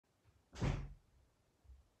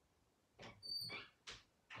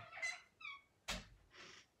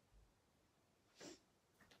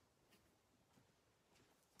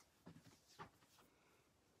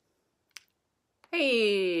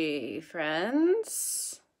Hi,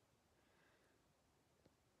 friends.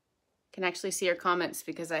 Can actually see your comments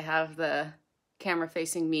because I have the camera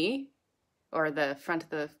facing me, or the front of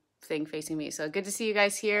the thing facing me. So good to see you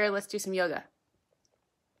guys here. Let's do some yoga.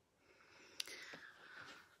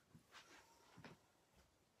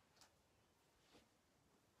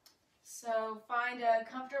 So find a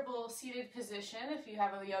comfortable seated position if you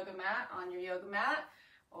have a yoga mat on your yoga mat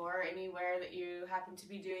or anywhere that you happen to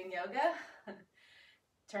be doing yoga.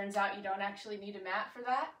 Turns out you don't actually need a mat for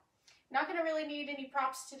that. Not going to really need any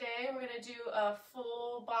props today. We're going to do a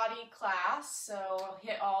full body class, so I'll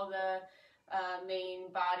hit all the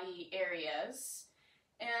main body areas.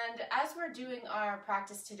 And as we're doing our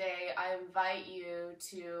practice today, I invite you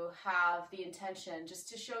to have the intention just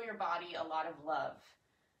to show your body a lot of love.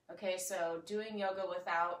 Okay, so doing yoga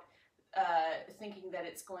without thinking that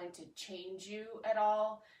it's going to change you at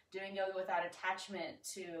all, doing yoga without attachment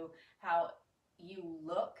to how you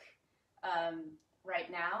look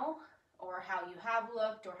right now, or how you have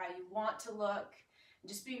looked, or how you want to look,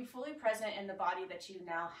 just being fully present in the body that you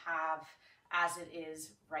now have as it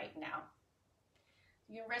is right now.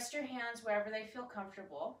 You rest your hands wherever they feel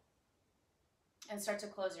comfortable and start to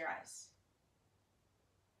close your eyes.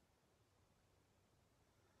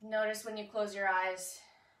 Notice when you close your eyes,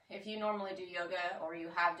 if you normally do yoga or you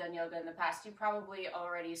have done yoga in the past, you probably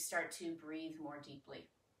already start to breathe more deeply.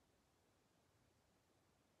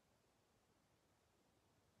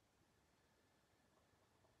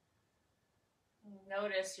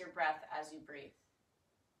 Notice your breath as you breathe.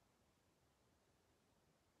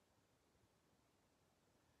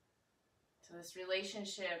 So this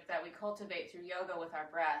relationship that we cultivate through yoga with our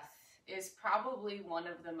breath is probably one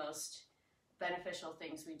of the most beneficial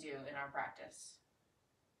things we do in our practice.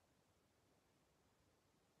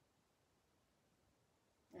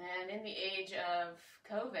 And in the age of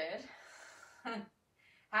COVID,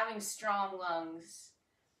 having strong lungs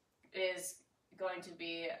is going to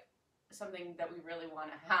be something that we really want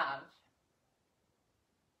to have.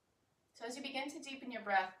 So as you begin to deepen your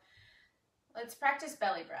breath, let's practice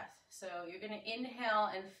belly breath. So you're going to inhale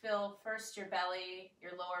and fill first your belly,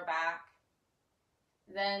 your lower back,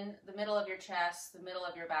 then the middle of your chest, the middle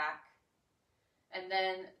of your back, and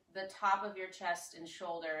then the top of your chest and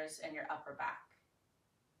shoulders and your upper back.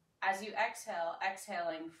 As you exhale,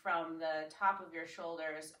 exhaling from the top of your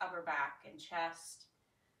shoulders, upper back, and chest,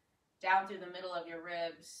 down through the middle of your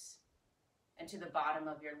ribs, and to the bottom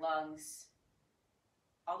of your lungs,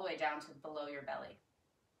 all the way down to below your belly,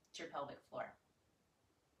 to your pelvic floor.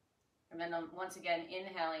 And then once again,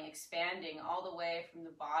 inhaling, expanding all the way from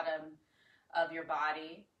the bottom of your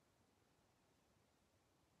body,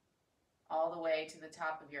 all the way to the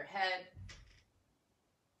top of your head.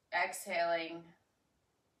 Exhaling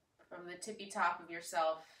from the tippy top of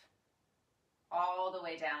yourself, all the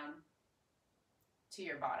way down to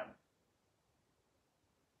your bottom.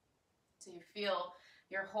 So you feel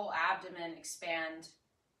your whole abdomen expand,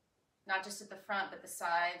 not just at the front, but the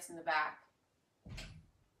sides and the back.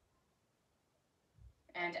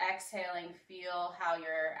 And exhaling, feel how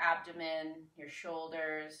your abdomen, your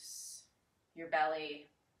shoulders, your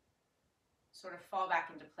belly sort of fall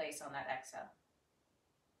back into place on that exhale.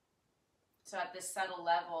 So at this subtle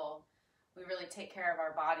level, we really take care of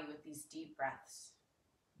our body with these deep breaths.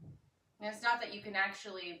 And it's not that you can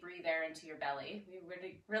actually breathe air into your belly. We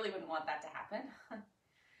really wouldn't want that to happen.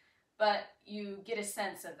 But you get a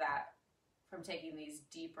sense of that from taking these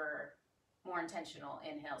deeper, more intentional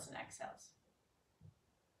inhales and exhales.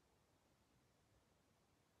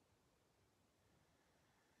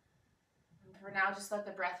 And for now, just let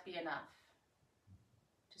the breath be enough.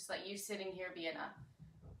 Just let you sitting here be enough.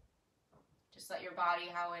 Just let your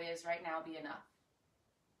body, how it is right now, be enough.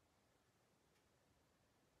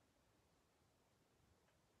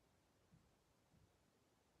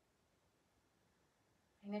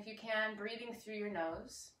 And if you can, breathing through your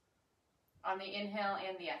nose on the inhale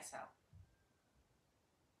and the exhale.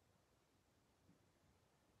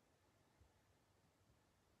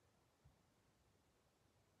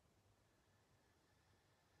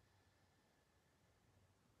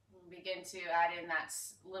 Begin to add in that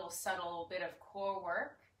little subtle bit of core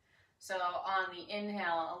work. So on the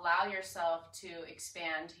inhale, allow yourself to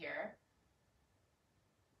expand here.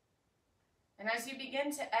 And as you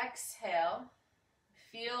begin to exhale,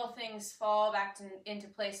 feel things fall back into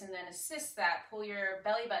place, and then assist that. Pull your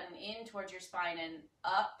belly button in towards your spine and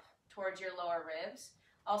up towards your lower ribs.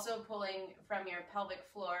 Also pulling from your pelvic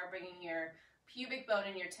floor, bringing your pubic bone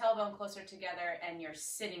and your tailbone closer together and your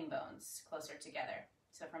sitting bones closer together.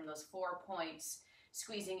 So from those 4 points,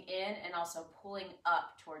 squeezing in and also pulling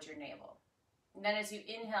up towards your navel. And then as you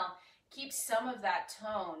inhale, Keep some of that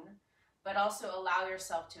tone, but also allow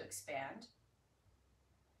yourself to expand.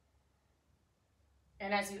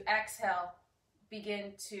 And as you exhale,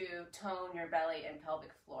 begin to tone your belly and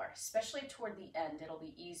pelvic floor, especially toward the end. It'll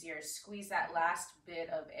be easier. Squeeze that last bit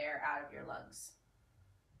of air out of your lungs.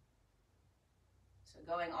 So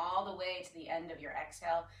going all the way to the end of your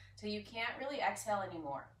exhale till you can't really exhale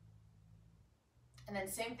anymore. And then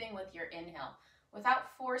same thing with your inhale.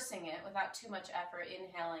 Without forcing it, without too much effort,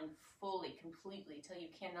 inhaling fully, completely, till you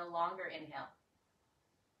can no longer inhale.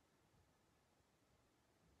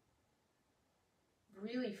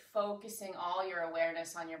 Really focusing all your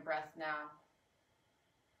awareness on your breath now.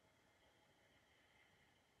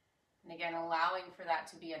 And again, allowing for that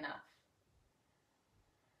to be enough.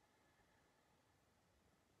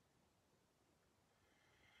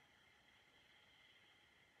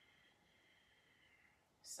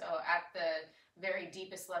 So at the very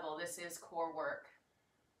deepest level, this is core work.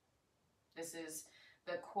 This is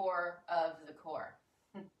the core of the core.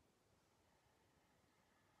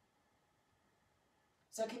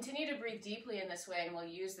 So continue to breathe deeply in this way, and we'll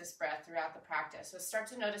use this breath throughout the practice. So start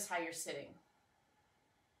to notice how you're sitting.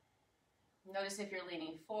 Notice if you're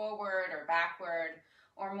leaning forward or backward,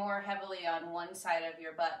 or more heavily on one side of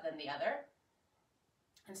your butt than the other,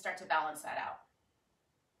 and start to balance that out.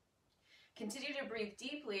 Continue to breathe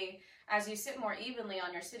deeply as you sit more evenly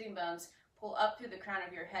on your sitting bones. Pull up through the crown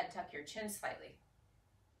of your head, tuck your chin slightly.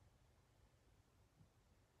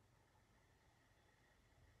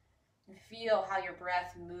 And feel how your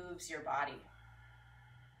breath moves your body.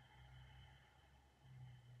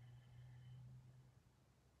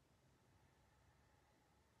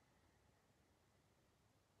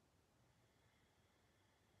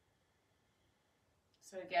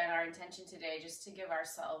 So again, our intention today, just to give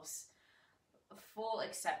ourselves full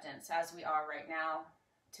acceptance as we are right now,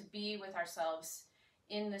 to be with ourselves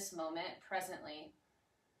in this moment, presently,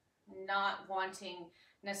 not wanting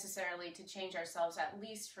necessarily to change ourselves, at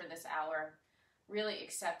least for this hour, really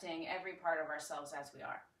accepting every part of ourselves as we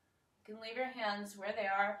are. You can leave your hands where they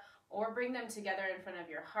are or bring them together in front of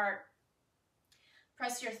your heart.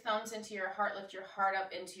 Press your thumbs into your heart, lift your heart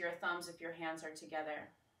up into your thumbs if your hands are together.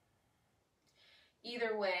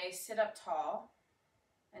 Either way, sit up tall,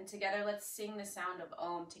 and together let's sing the sound of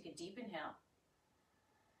Om. Take a deep inhale.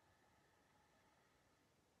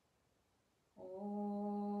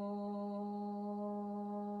 Om.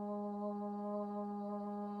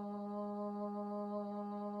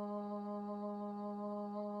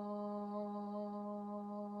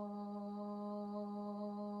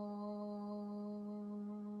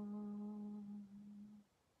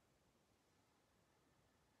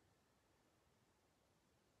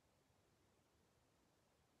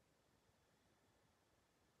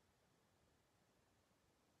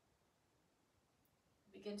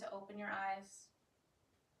 Begin to open your eyes.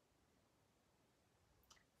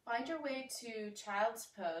 Find your way to child's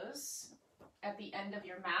pose at the end of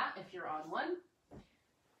your mat, if you're on one,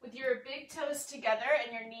 with your big toes together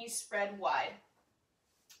and your knees spread wide.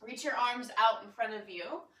 Reach your arms out in front of you.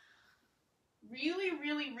 Really,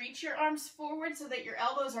 really reach your arms forward so that your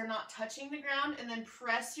elbows are not touching the ground, and then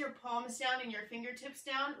press your palms down and your fingertips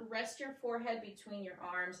down. Rest your forehead between your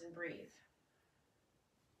arms and breathe.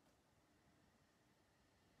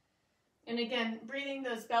 And again, breathing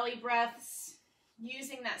those belly breaths,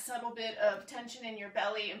 using that subtle bit of tension in your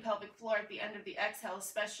belly and pelvic floor at the end of the exhale,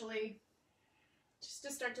 especially, just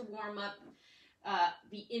to start to warm up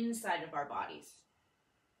the inside of our bodies.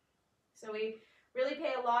 So we really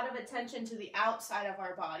pay a lot of attention to the outside of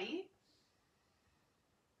our body.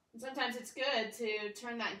 And sometimes it's good to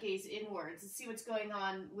turn that gaze inwards and see what's going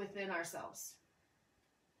on within ourselves.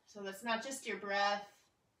 So that's not just your breath.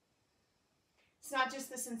 It's not just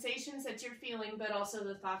the sensations that you're feeling, but also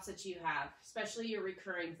the thoughts that you have, especially your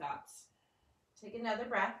recurring thoughts. Take another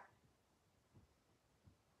breath.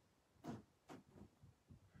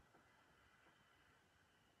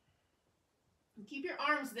 And keep your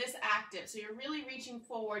arms this active, so you're really reaching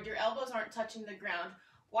forward. Your elbows aren't touching the ground.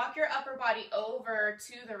 Walk your upper body over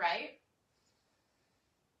to the right.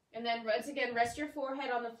 And then once again, rest your forehead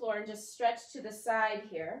on the floor and just stretch to the side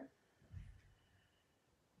here.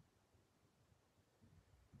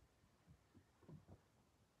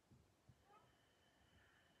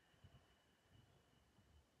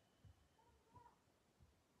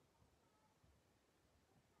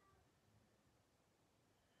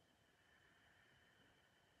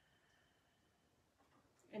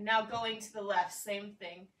 And now going to the left, same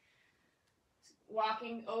thing.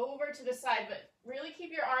 Walking over to the side, but really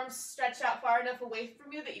keep your arms stretched out far enough away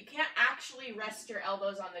from you that you can't actually rest your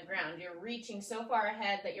elbows on the ground. You're reaching so far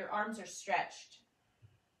ahead that your arms are stretched.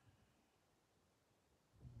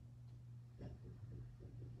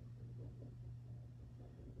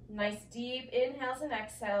 Nice deep inhales and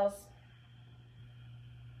exhales.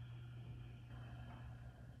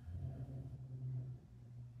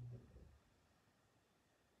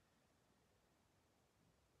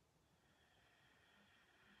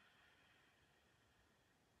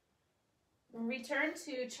 Return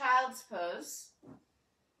to child's pose.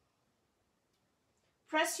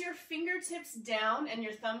 Press your fingertips down and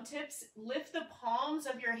your thumb tips. Lift the palms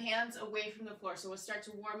of your hands away from the floor. So we'll start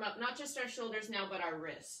to warm up, not just our shoulders now, but our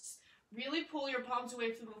wrists. Really pull your palms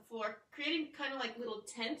away from the floor, creating kind of like little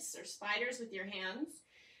tents or spiders with your hands.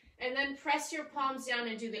 And then press your palms down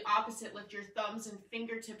and do the opposite. Lift your thumbs and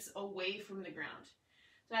fingertips away from the ground.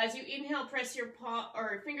 So as you inhale, press your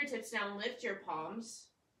fingertips down, lift your palms.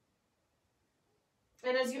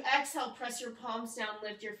 And as you exhale, press your palms down,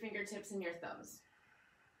 lift your fingertips and your thumbs.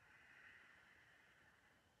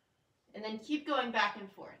 And then keep going back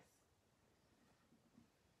and forth.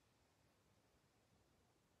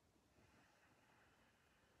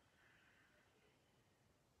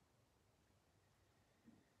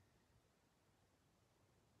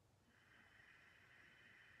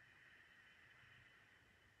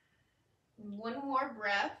 One more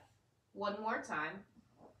breath, one more time.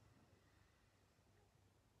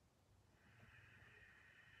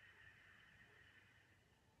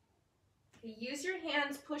 Use your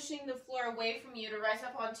hands pushing the floor away from you to rise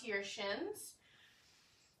up onto your shins.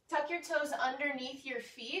 Tuck your toes underneath your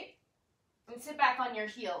feet and sit back on your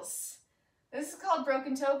heels. This is called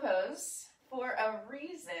broken toe pose for a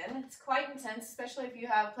reason. It's quite intense, especially if you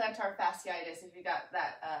have plantar fasciitis, if you got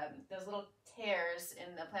that those little tears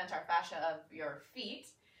in the plantar fascia of your feet.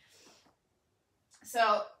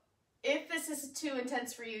 So if this is too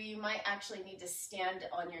intense for you, you might actually need to stand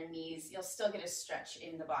on your knees. You'll still get a stretch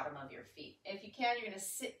in the bottom of your feet. If you can, you're going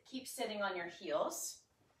to keep sitting on your heels.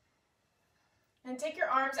 And take your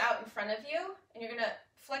arms out in front of you, and you're going to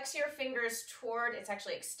flex your fingers toward,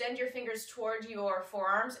 extend your fingers toward your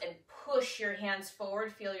forearms and push your hands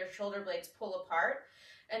forward. Feel your shoulder blades pull apart,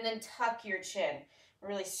 and then tuck your chin.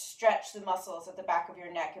 Really stretch the muscles at the back of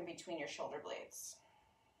your neck and between your shoulder blades.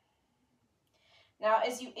 Now,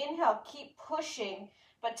 as you inhale, keep pushing,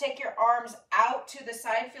 but take your arms out to the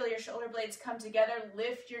side. Feel your shoulder blades come together.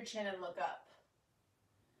 Lift your chin and look up.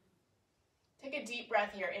 Take a deep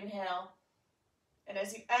breath here. Inhale. And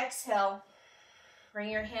as you exhale,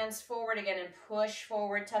 bring your hands forward again and push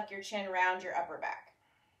forward. Tuck your chin, round your upper back.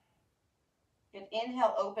 Good.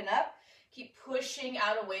 Inhale, open up. Keep pushing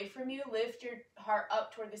out away from you. Lift your heart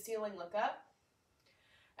up toward the ceiling. Look up.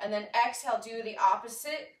 And then exhale, do the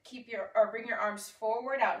opposite. Bring your arms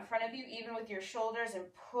forward out in front of you, even with your shoulders, and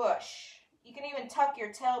push. You can even tuck your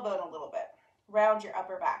tailbone a little bit. Round your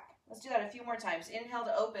upper back. Let's do that a few more times. Inhale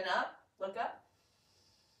to open up, look up.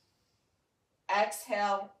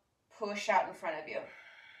 Exhale, push out in front of you.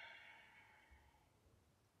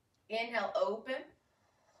 Inhale, open,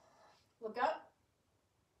 look up.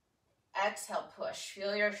 Exhale, push.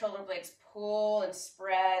 Feel your shoulder blades pull and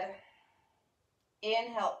spread.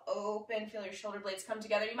 Inhale, open, feel your shoulder blades come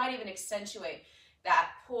together. You might even accentuate that.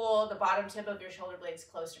 Pull the bottom tip of your shoulder blades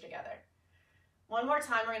closer together. One more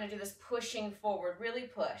time, we're going to do this pushing forward. Really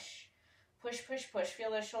push. Push, push, push.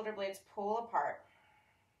 Feel those shoulder blades pull apart.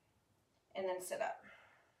 And then sit up.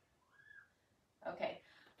 Okay.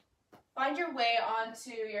 Find your way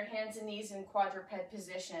onto your hands and knees in quadruped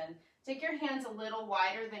position. Take your hands a little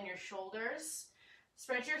wider than your shoulders.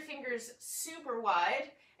 Spread your fingers super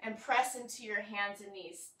wide and press into your hands and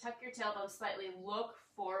knees. Tuck your tailbone slightly, look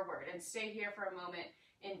forward, and stay here for a moment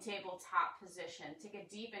in tabletop position. Take a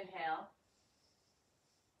deep inhale.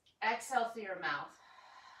 Exhale through your mouth.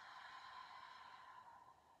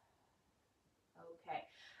 Okay.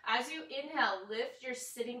 As you inhale, lift your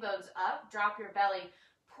sitting bones up, drop your belly,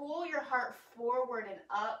 pull your heart forward and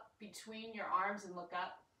up between your arms and look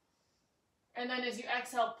up. And then as you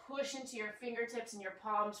exhale, push into your fingertips and your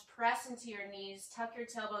palms, press into your knees, tuck your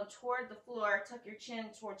tailbone toward the floor, tuck your chin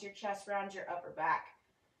towards your chest, round your upper back.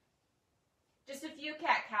 Just a few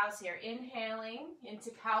cat-cows here. Inhaling into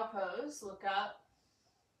cow pose, look up.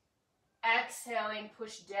 Exhaling,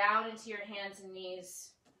 push down into your hands and knees.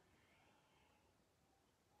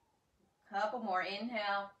 Couple more.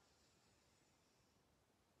 Inhale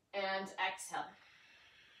and exhale.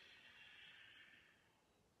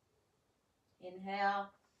 Inhale.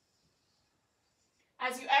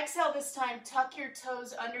 As you exhale this time, tuck your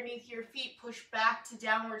toes underneath your feet, push back to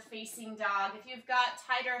downward facing dog. If you've got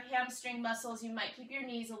tighter hamstring muscles, you might keep your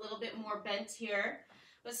knees a little bit more bent here,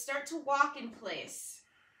 but start to walk in place.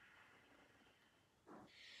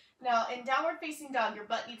 Now, in downward facing dog, your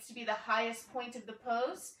butt needs to be the highest point of the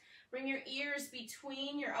pose, Bring your ears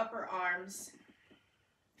between your upper arms.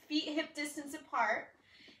 Feet hip distance apart.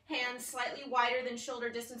 Hands slightly wider than shoulder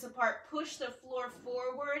distance apart. Push the floor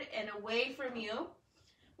forward and away from you.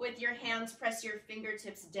 With your hands, press your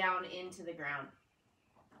fingertips down into the ground.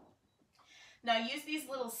 Now use these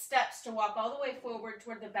little steps to walk all the way forward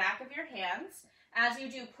toward the back of your hands. As you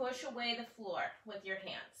do, push away the floor with your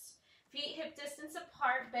hands. Feet hip distance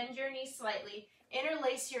apart, bend your knees slightly,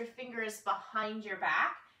 interlace your fingers behind your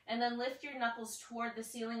back, and then lift your knuckles toward the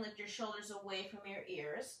ceiling, lift your shoulders away from your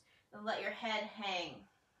ears, and let your head hang,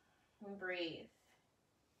 and breathe.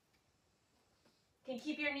 You can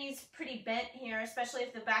keep your knees pretty bent here, especially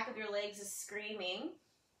if the back of your legs is screaming.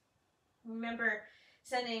 Remember,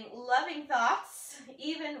 sending loving thoughts,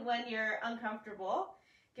 even when you're uncomfortable,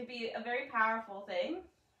 can be a very powerful thing.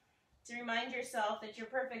 To remind yourself that you're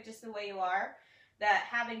perfect just the way you are, that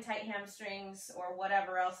having tight hamstrings or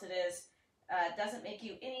whatever else it is doesn't make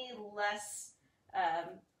you any less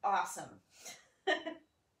awesome.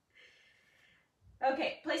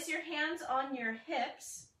 Okay, place your hands on your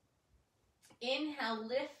hips. Inhale,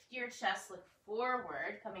 lift your chest, look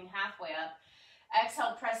forward, coming halfway up.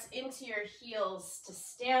 Exhale, press into your heels to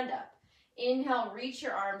stand up. Inhale, reach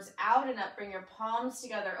your arms out and up. Bring your palms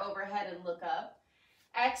together overhead and look up.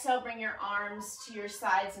 Exhale, bring your arms to your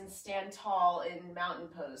sides and stand tall in mountain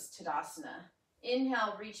pose, Tadasana.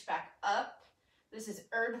 Inhale, reach back up. This is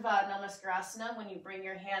Urdhva Namaskar when you bring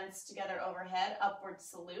your hands together overhead, upward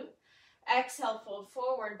salute. Exhale, fold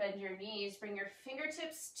forward, bend your knees, bring your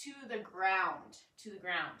fingertips to the ground,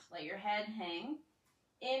 Let your head hang.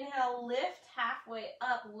 Inhale, lift halfway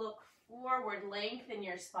up, look forward, lengthen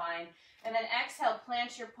your spine. And then exhale,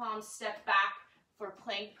 plant your palms, step back for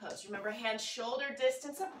plank pose. Remember, hands shoulder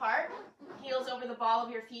distance apart, heels over the ball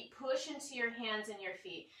of your feet, push into your hands and your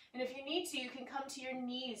feet. And if you need to, you can come to your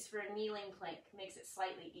knees for a kneeling plank. Makes it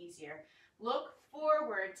slightly easier. Look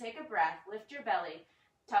forward, take a breath, lift your belly,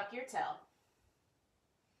 tuck your tail.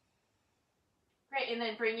 Great, and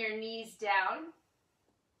then bring your knees down.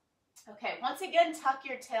 Okay, once again, tuck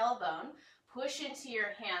your tailbone, push into your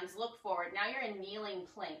hands, look forward. Now you're in kneeling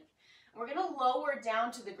plank. We're going to lower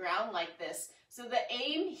down to the ground like this. So the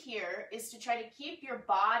aim here is to try to keep your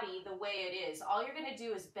body the way it is. All you're going to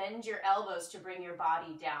do is bend your elbows to bring your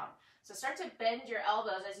body down. So start to bend your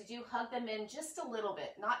elbows. As you do, hug them in just a little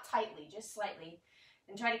bit, not tightly, just slightly.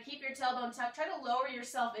 And try to keep your tailbone tucked. Try to lower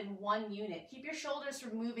yourself in one unit. Keep your shoulders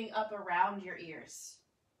from moving up around your ears.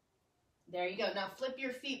 There you go. Now flip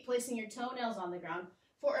your feet, placing your toenails on the ground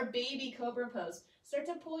for a baby cobra pose. Start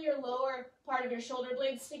to pull your lower part of your shoulder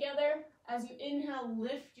blades together. As you inhale,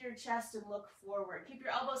 lift your chest and look forward. Keep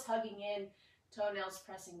your elbows hugging in, toenails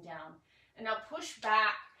pressing down. And now push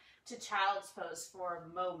back to child's pose for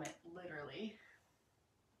a moment, literally.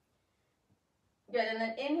 Good, and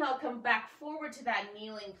then inhale, come back forward to that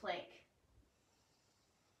kneeling plank.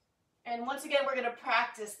 And once again, we're going to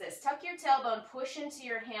practice this. Tuck your tailbone, push into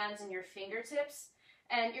your hands and your fingertips.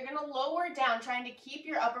 And you're going to lower down, trying to keep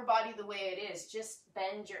your upper body the way it is. Just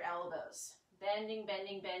bend your elbows. Bending,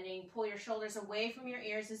 bending, bending. Pull your shoulders away from your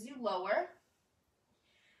ears as you lower.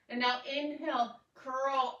 And now inhale,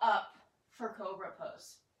 curl up for cobra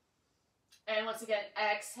pose. And once again,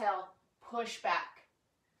 exhale, push back.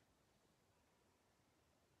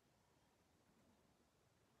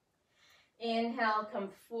 Inhale, come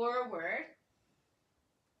forward.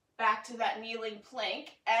 Back to that kneeling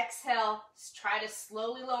plank. Exhale, try to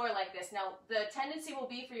slowly lower like this. Now, the tendency will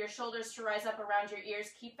be for your shoulders to rise up around your ears.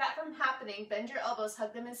 Keep that from happening. Bend your elbows,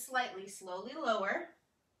 hug them in slightly. Slowly lower.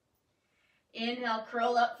 Inhale,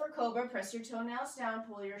 curl up for cobra. Press your toenails down.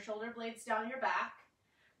 Pull your shoulder blades down your back.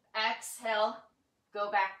 Exhale,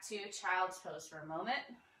 go back to child's pose for a moment.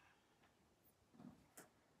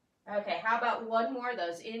 Okay, how about one more of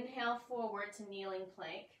those? Inhale forward to kneeling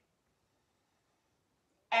plank.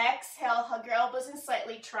 Exhale, hug your elbows in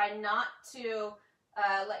slightly. Try not to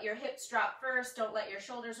let your hips drop first. Don't let your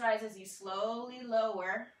shoulders rise as you slowly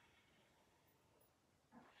lower.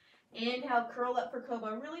 Inhale, curl up for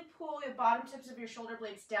cobra. Really pull your bottom tips of your shoulder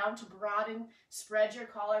blades down to broaden. Spread your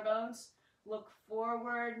collarbones. Look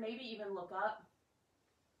forward, maybe even look up.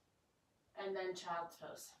 And then child's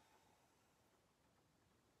pose.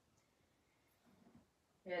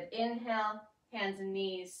 Good. Inhale, hands and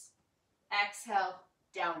knees. Exhale,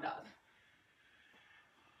 down dog.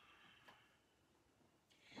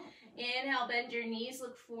 Inhale, bend your knees,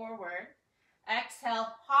 look forward. Exhale,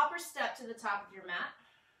 hop or step to the top of your mat.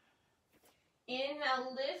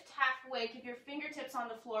 Inhale, lift halfway, keep your fingertips on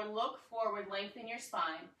the floor, look forward, lengthen your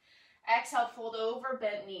spine. Exhale, fold over,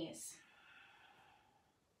 bent knees.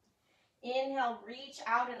 Inhale, reach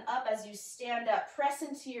out and up as you stand up. Press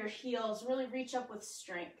into your heels. Really reach up with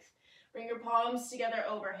strength. Bring your palms together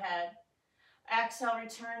overhead. Exhale,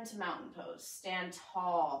 return to mountain pose. Stand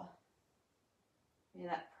tall. In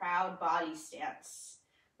that proud body stance.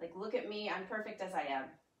 Like, look at me, I'm perfect as I am.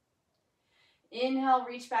 Inhale,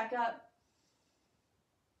 reach back up.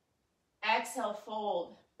 Exhale,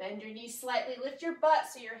 fold. Bend your knees slightly. Lift your butt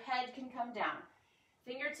so your head can come down.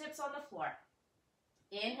 Fingertips on the floor.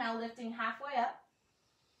 Inhale, lifting halfway up.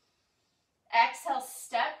 Exhale,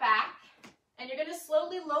 step back. And you're going to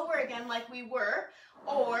slowly lower again like we were,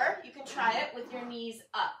 or you can try it with your knees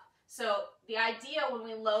up. So the idea when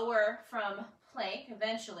we lower from plank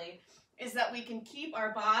eventually is that we can keep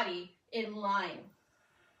our body in line.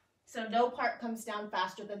 So no part comes down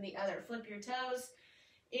faster than the other. Flip your toes.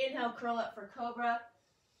 Inhale, curl up for cobra.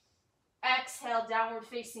 Exhale, downward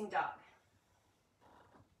facing dog.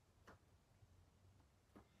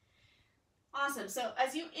 Awesome. So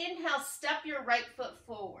as you inhale, step your right foot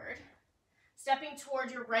forward, stepping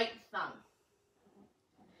toward your right thumb.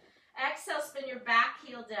 Exhale, spin your back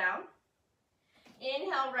heel down.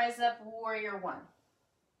 Inhale, rise up, warrior one.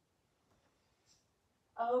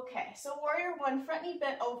 Okay, so warrior one, front knee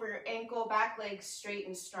bent over your ankle, back leg straight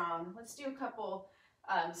and strong. Let's do a couple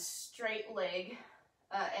straight leg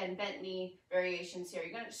and bent knee variations here.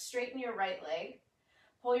 You're going to straighten your right leg.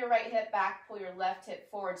 Pull your right hip back, pull your left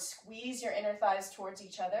hip forward, squeeze your inner thighs towards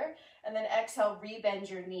each other, and then exhale,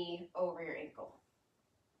 rebend your knee over your ankle.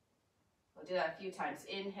 We'll do that a few times.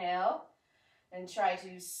 Inhale, and try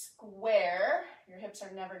to square. Your hips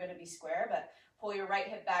are never going to be square, but pull your right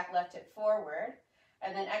hip back, left hip forward,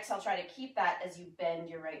 and then exhale, try to keep that as you bend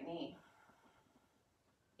your right knee.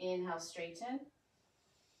 Inhale, straighten,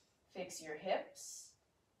 fix your hips,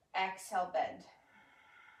 exhale, bend.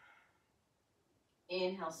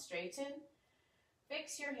 Inhale, straighten,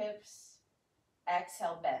 fix your hips,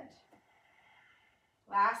 exhale, bend.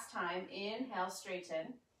 Last time, inhale,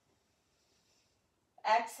 straighten,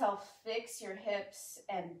 exhale, fix your hips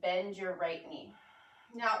and bend your right knee.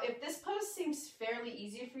 Now, if this pose seems fairly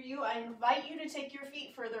easy for you, I invite you to take your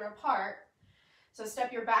feet further apart. So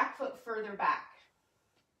step your back foot further back.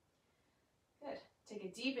 Good. Take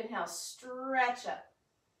a deep inhale, stretch up.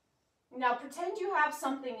 Now pretend you have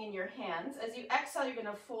something in your hands. As you exhale, you're going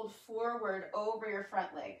to fold forward over your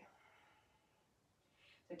front leg.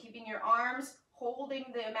 So keeping your arms, holding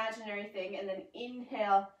the imaginary thing, and then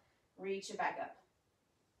inhale, reach it back up.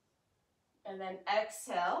 And then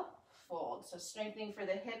exhale, fold. So strengthening for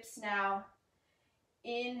the hips now.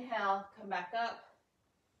 Inhale, come back up.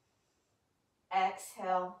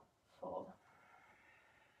 Exhale, fold.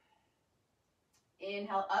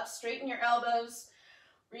 Inhale, up, straighten your elbows.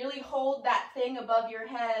 Really hold that thing above your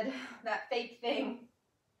head, that fake thing.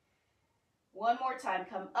 One more time,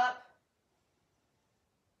 come up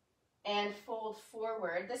and fold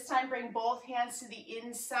forward. This time bring both hands to the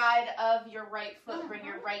inside of your right foot. Bring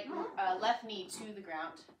your left knee to the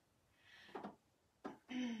ground.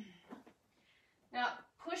 Now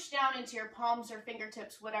push down into your palms or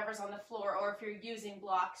fingertips, whatever's on the floor, or if you're using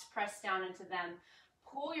blocks, press down into them.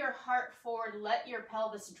 Pull your heart forward, let your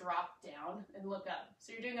pelvis drop down and look up.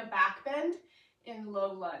 So you're doing a back bend in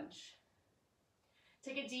low lunge.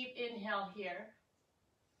 Take a deep inhale here.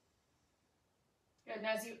 Good, and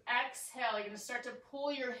as you exhale, you're going to start to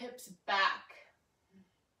pull your hips back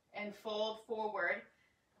and fold forward.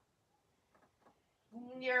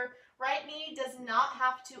 Your right knee does not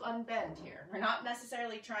have to unbend here. We're not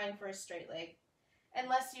necessarily trying for a straight leg,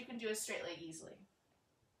 unless you can do a straight leg easily.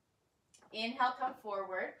 Inhale, come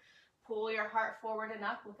forward. Pull your heart forward and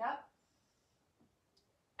up. Look up.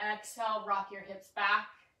 Exhale, rock your hips back.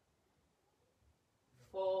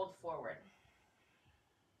 Fold forward.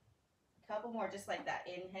 A couple more just like that.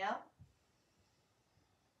 Inhale.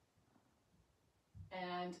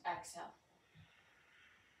 And exhale.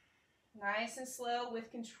 Nice and slow with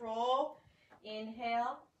control.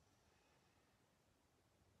 Inhale.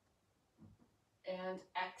 And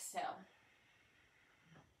exhale.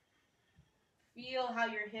 Feel how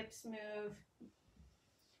your hips move.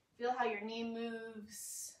 Feel how your knee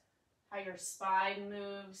moves, how your spine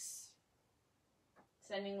moves.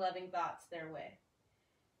 Sending loving thoughts their way.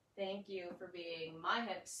 Thank you for being my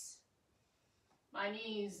hips, my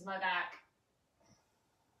knees, my back.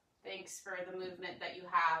 Thanks for the movement that you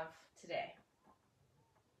have today.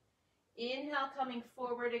 Inhale, coming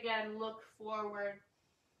forward again, look forward.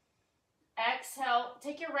 Exhale,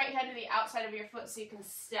 take your right hand to the outside of your foot so you can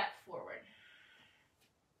step forward.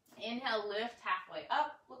 Inhale, lift halfway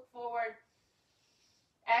up, look forward.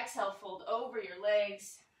 Exhale, fold over your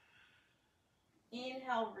legs.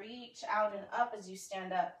 Inhale, reach out and up as you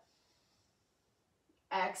stand up.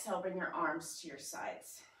 Exhale, bring your arms to your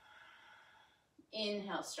sides.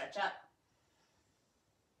 Inhale, stretch up.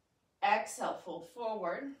 Exhale, fold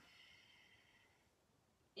forward.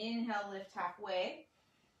 Inhale, lift halfway.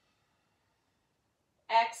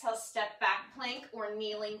 Exhale, step back plank or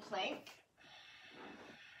kneeling plank.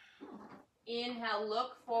 Inhale,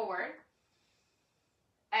 look forward.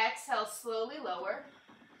 Exhale, slowly lower.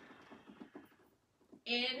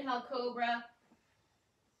 Inhale, cobra.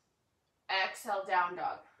 Exhale, down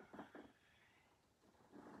dog.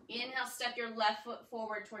 Inhale, step your left foot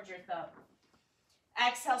forward towards your thumb.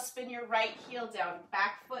 Exhale, spin your right heel down,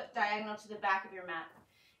 back foot diagonal to the back of your mat.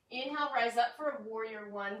 Inhale, rise up for a warrior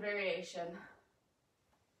one variation.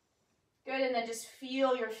 Good, and then just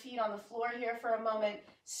feel your feet on the floor here for a moment.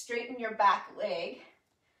 Straighten your back leg.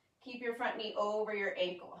 Keep your front knee over your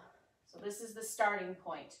ankle. So this is the starting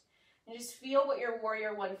point. And just feel what your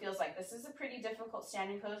warrior one feels like. This is a pretty difficult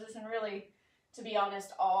standing poses, and really, to be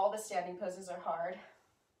honest, all the standing poses are hard.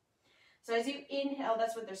 So as you inhale,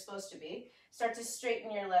 that's what they're supposed to be. Start to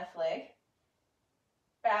straighten your left leg.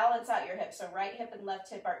 Balance out your hips. So right hip and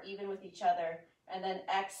left hip are even with each other. And then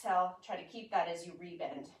exhale, try to keep that as you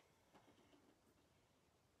rebend.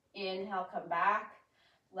 Inhale, come back.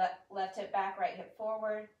 Left hip back, right hip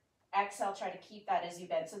forward. Exhale, try to keep that as you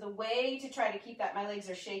bend. So the way to try to keep that, my legs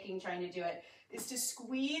are shaking trying to do it, is to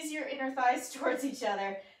squeeze your inner thighs towards each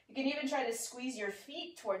other. You can even try to squeeze your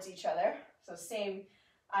feet towards each other. So same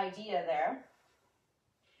idea there.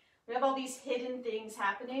 We have all these hidden things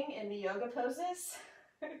happening in the yoga poses.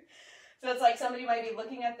 So it's like somebody might be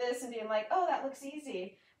looking at this and being like, oh, that looks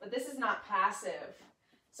easy. But this is not passive.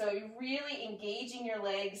 So you're really engaging your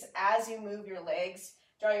legs as you move your legs.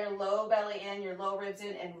 Draw your low belly in, your low ribs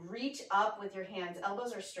in, and reach up with your hands.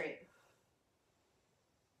 Elbows are straight.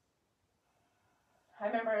 I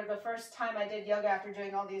remember the first time I did yoga after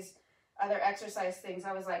doing all these other exercise things,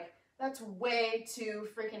 I was like, that's way too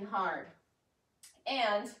freaking hard.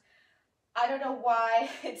 And I don't know why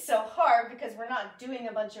it's so hard, because we're not doing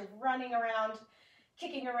a bunch of running around,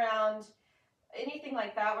 kicking around, anything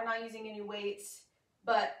like that. We're not using any weights.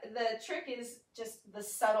 But the trick is just the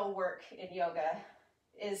subtle work in yoga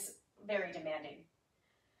is very demanding.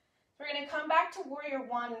 So we're going to come back to warrior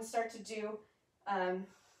one and start to do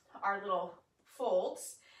our little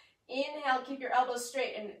folds. Inhale, keep your elbows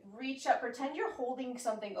straight and reach up. Pretend you're holding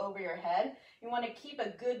something over your head. You want to keep a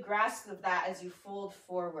good grasp of that as you fold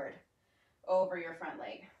forward over your front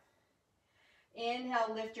leg.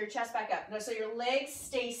 Inhale, lift your chest back up. Now, so your legs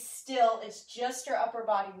stay still. It's just your upper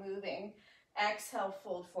body moving. Exhale,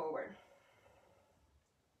 fold forward.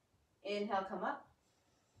 Inhale, come up.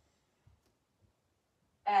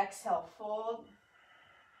 Exhale, fold.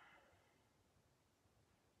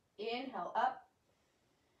 Inhale, up.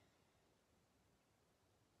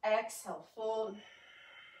 Exhale, fold.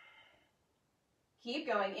 Keep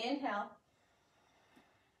going. Inhale.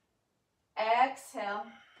 Exhale.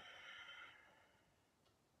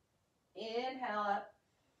 Inhale, up.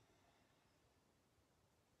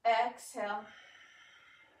 Exhale.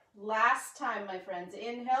 Last time, my friends.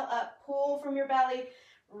 Inhale, up. Pull from your belly.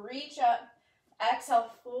 Reach up. Exhale,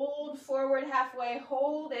 fold forward halfway.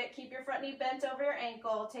 Hold it. Keep your front knee bent over your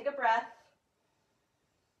ankle. Take a breath.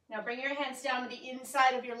 Now bring your hands down to the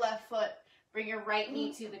inside of your left foot. Bring your right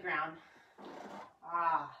knee to the ground.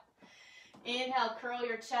 Inhale, curl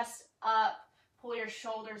your chest up. Pull your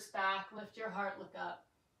shoulders back. Lift your heart, look up.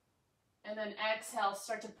 And then exhale,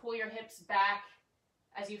 start to pull your hips back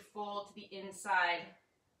as you fold to the inside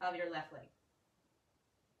of your left leg.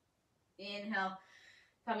 Inhale,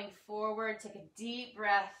 coming forward, take a deep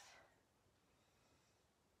breath.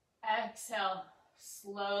 Exhale,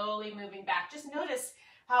 slowly moving back. Just notice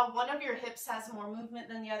how one of your hips has more movement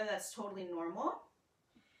than the other. That's totally normal.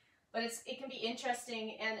 But it can be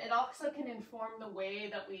interesting, and it also can inform the way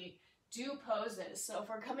that we do poses. So if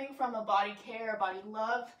we're coming from a body care, body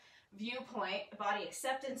love viewpoint, a body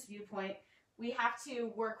acceptance viewpoint, we have to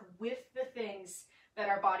work with the things that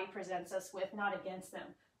our body presents us with, not against them.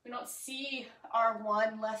 We don't see our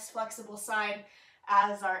one less flexible side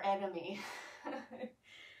as our enemy.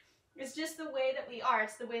 It's just the way that we are.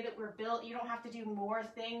 It's the way that we're built. You don't have to do more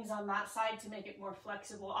things on that side to make it more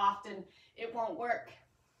flexible. Often it won't work.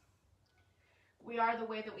 We are the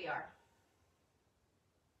way that we are.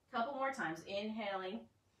 Couple more times. Inhaling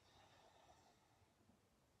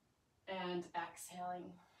and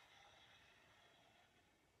exhaling.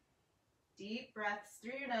 Deep breaths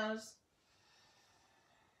through your nose.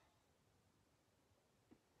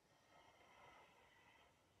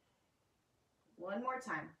 One more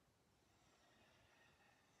time.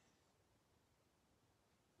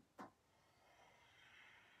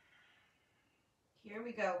 Here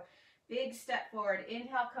we go. Big step forward.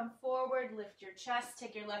 Inhale, come forward, lift your chest,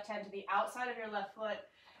 take your left hand to the outside of your left foot,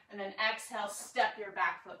 and then exhale, step your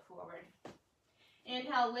back foot forward.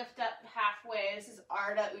 Inhale, lift up halfway. This is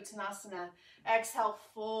Ardha Uttanasana. Exhale,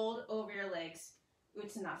 fold over your legs.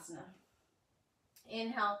 Uttanasana.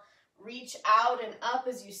 Inhale, reach out and up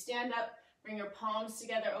as you stand up. Bring your palms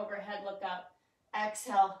together overhead, look up.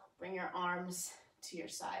 Exhale, bring your arms to your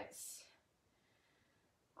sides.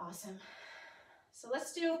 Awesome. So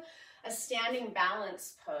let's do a standing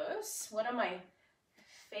balance pose. One of my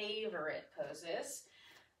favorite poses.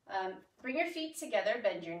 Bring your feet together,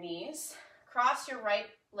 bend your knees. Cross your right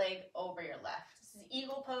leg over your left. This is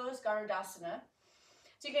eagle pose, Garudasana.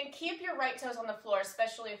 So you can keep your right toes on the floor,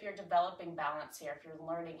 especially if you're developing balance here. If you're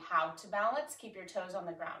learning how to balance, keep your toes on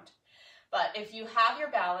the ground. But if you have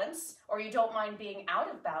your balance, or you don't mind being out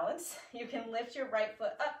of balance, you can lift your right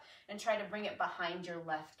foot up and try to bring it behind your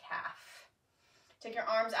left calf. Take your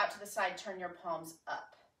arms out to the side, turn your palms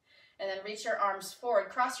up. And then reach your arms forward.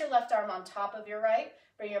 Cross your left arm on top of your right.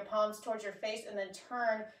 Bring your palms towards your face and then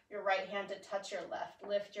turn your right hand to touch your left.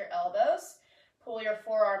 Lift your elbows. Pull your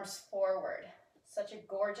forearms forward. Such a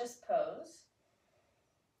gorgeous pose.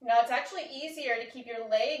 Now it's actually easier to keep your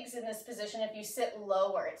legs in this position if you sit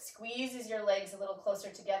lower. It squeezes your legs a little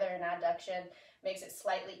closer together in adduction, makes it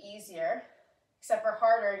slightly easier, except for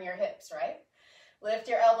harder in your hips, right? Lift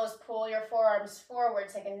your elbows, pull your forearms forward.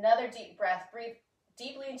 Take another deep breath. Breathe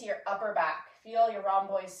deeply into your upper back. Feel your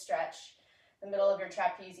rhomboid stretch, the middle of your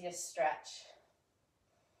trapezius stretch.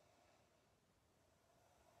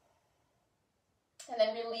 And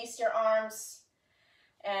then release your arms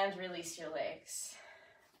and release your legs.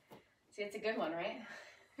 See, it's a good one, right?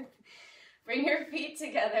 Bring your feet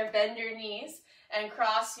together, bend your knees, and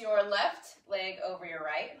cross your left leg over your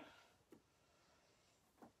right.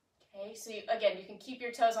 Okay, so again, you can keep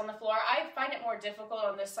your toes on the floor. I find it more difficult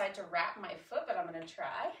on this side to wrap my foot, but I'm going to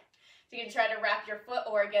try. So you can try to wrap your foot,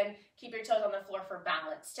 or again, keep your toes on the floor for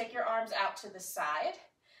balance. Take your arms out to the side.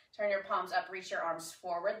 Turn your palms up, reach your arms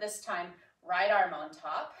forward. This time, right arm on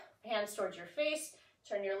top. Hands towards your face.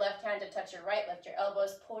 Turn your left hand to touch your right. Lift your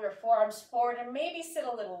elbows, pull your forearms forward, and maybe sit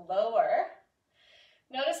a little lower.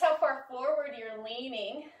 Notice how far forward you're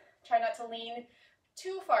leaning. Try not to lean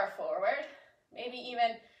too far forward. Maybe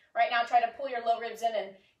even right now, try to pull your low ribs in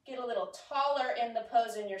and get a little taller in the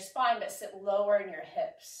pose in your spine, but sit lower in your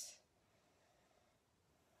hips.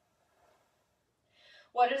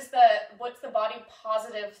 What's the body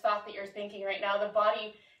positive thought that you're thinking right now? The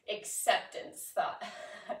body acceptance thought.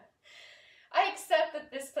 I accept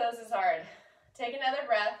that this pose is hard. Take another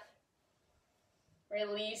breath.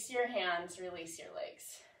 Release your hands, release your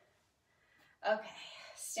legs. Okay,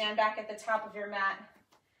 stand back at the top of your mat.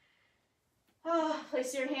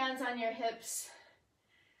 Place your hands on your hips.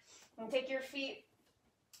 And take your feet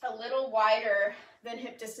a little wider than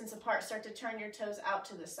hip distance apart. Start to turn your toes out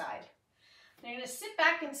to the side. And you're going to sit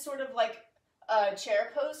back in sort of like a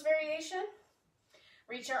chair pose variation.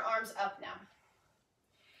 Reach your arms up now.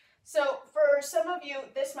 So for some of you,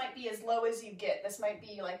 this might be as low as you get. This might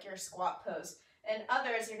be like your squat pose. And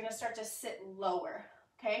others, you're going to start to sit lower,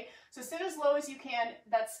 okay? So sit as low as you can.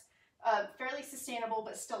 That's fairly sustainable,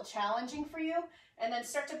 but still challenging for you. And then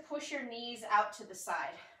start to push your knees out to the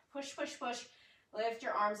side. Push, push, push. Lift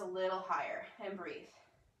your arms a little higher and breathe.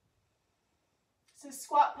 So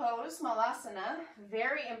squat pose, Malasana,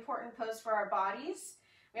 very important pose for our bodies.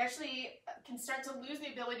 We actually can start to lose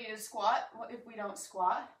the ability to squat if we don't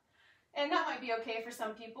squat. And that might be okay for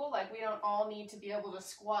some people, like we don't all need to be able to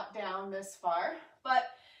squat down this far, but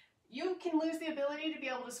you can lose the ability to be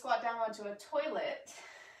able to squat down onto a toilet.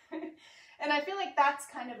 And I feel like that's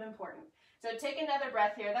kind of important. So take another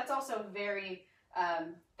breath here. That's also very,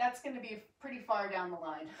 that's going to be pretty far down the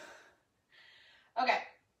line. Okay,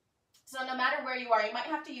 so no matter where you are, you might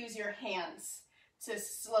have to use your hands to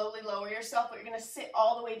slowly lower yourself, but you're going to sit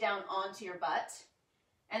all the way down onto your butt.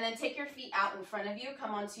 And then take your feet out in front of you,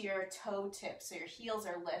 come onto your toe tips, so your heels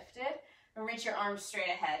are lifted, and reach your arms straight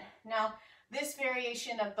ahead. Now, this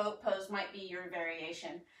variation of boat pose might be your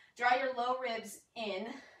variation. Draw your low ribs in,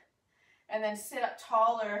 and then sit up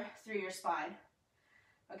taller through your spine.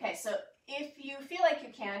 Okay, so if you feel like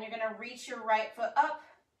you can, you're gonna reach your right foot up,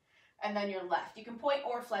 and then your left. You can point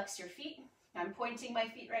or flex your feet. I'm pointing my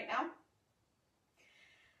feet right now.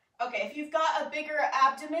 Okay, if you've got a bigger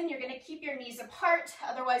abdomen, you're going to keep your knees apart.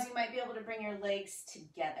 Otherwise, you might be able to bring your legs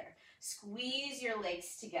together. Squeeze your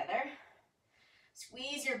legs together.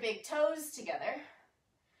 Squeeze your big toes together.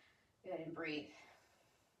 Good, and breathe.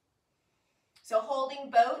 So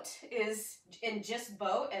holding boat is in just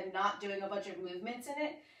boat and not doing a bunch of movements in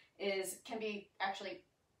it can be actually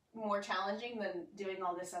more challenging than doing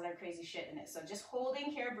all this other crazy shit in it. So just holding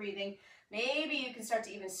here, breathing. Maybe you can start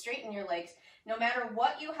to even straighten your legs. No matter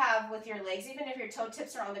what you have with your legs, even if your toe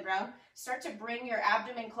tips are on the ground, start to bring your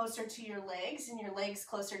abdomen closer to your legs and your legs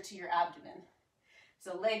closer to your abdomen.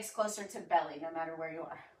 So legs closer to belly, no matter where you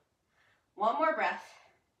are. One more breath.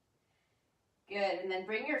 Good, and then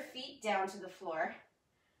bring your feet down to the floor.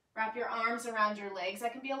 Wrap your arms around your legs.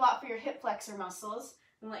 That can be a lot for your hip flexor muscles.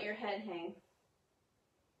 And let your head hang.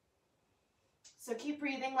 So keep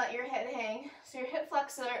breathing, let your head hang. So your hip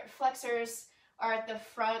flexors are at the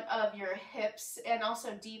front of your hips and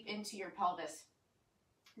also deep into your pelvis.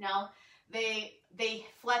 Now, they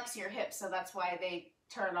flex your hips, so that's why they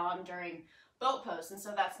turn on during boat pose. And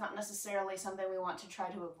so that's not necessarily something we want to try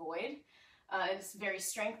to avoid. It's very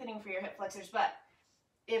strengthening for your hip flexors, but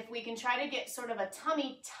if we can try to get sort of a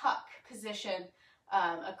tummy tuck position,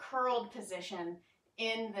 a curled position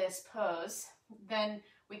in this pose, then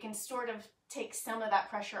we can sort of take some of that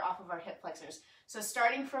pressure off of our hip flexors. So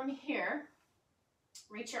starting from here,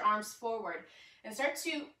 reach your arms forward and start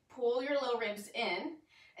to pull your low ribs in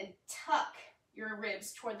and tuck your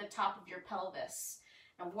ribs toward the top of your pelvis.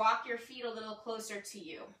 And walk your feet a little closer to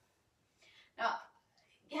you. Now,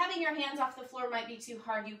 having your hands off the floor might be too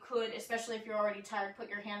hard. You could, especially if you're already tired, put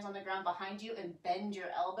your hands on the ground behind you and bend your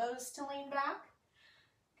elbows to lean back.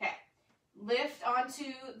 Okay. Lift onto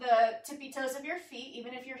the tippy toes of your feet,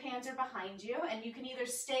 even if your hands are behind you, and you can either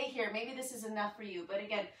stay here. Maybe this is enough for you, but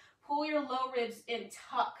again, pull your low ribs in,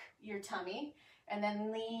 tuck your tummy, and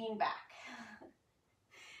then lean back.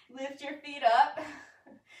 Lift your feet up.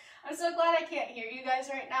 I'm so glad I can't hear you guys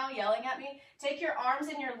right now yelling at me. Take your arms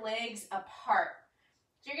and your legs apart.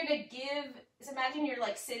 You're gonna so imagine you're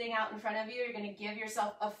like sitting out in front of you, you're gonna give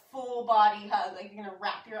yourself a full body hug, like you're gonna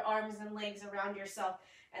wrap your arms and legs around yourself,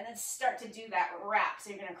 and then start to do that wrap.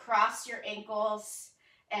 So you're gonna cross your ankles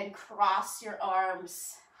and cross your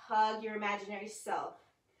arms, hug your imaginary self.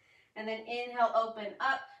 And then inhale, open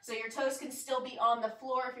up. So your toes can still be on the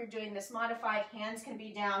floor if you're doing this modified, hands can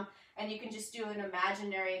be down, and you can just do an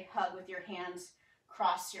imaginary hug with your hands,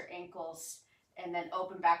 cross your ankles, and then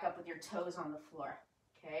open back up with your toes on the floor.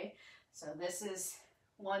 Okay, so this is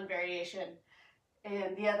one variation,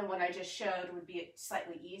 and the other one I just showed would be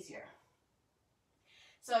slightly easier.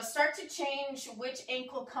 So start to change which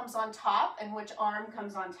ankle comes on top and which arm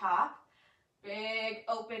comes on top. Big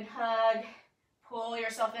open hug, pull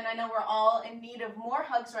yourself in. I know we're all in need of more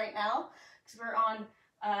hugs right now because we're on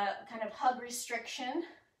kind of hug restriction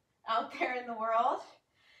out there in the world.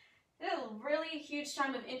 It's a really huge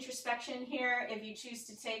time of introspection here if you choose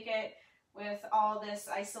to take it. With all this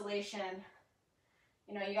isolation,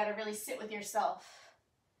 you know, you got to really sit with yourself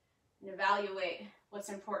and evaluate what's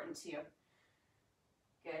important to you.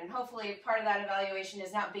 Good, and hopefully part of that evaluation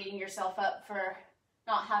is not beating yourself up for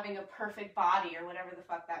not having a perfect body or whatever the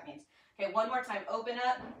fuck that means. Okay, one more time. Open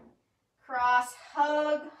up, cross,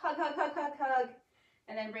 hug, hug, hug, hug, hug, hug,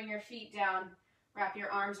 and then bring your feet down. Wrap your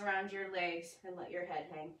arms around your legs and let your head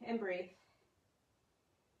hang. And breathe.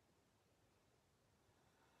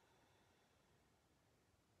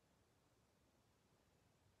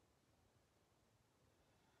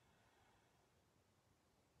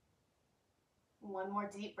 One more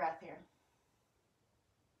deep breath here.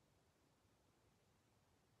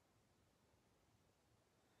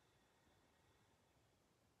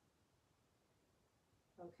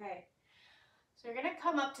 Okay. So you're going to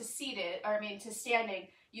come up to seated, to standing.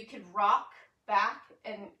 You could rock back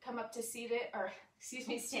and come up to seated, or excuse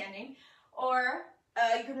me, standing, or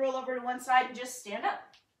you can roll over to one side and just stand up.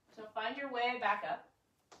 So find your way back up.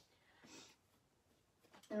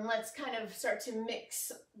 And let's kind of start to mix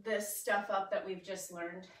this stuff up that we've just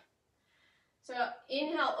learned. So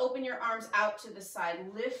inhale, open your arms out to the side,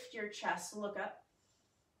 lift your chest, look up.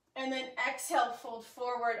 And then exhale, fold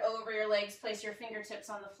forward over your legs, place your fingertips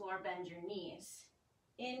on the floor, bend your knees.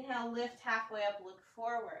 Inhale, lift halfway up, look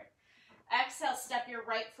forward. Exhale, step your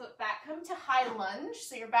right foot back, come to high lunge,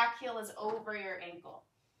 so your back heel is over your ankle.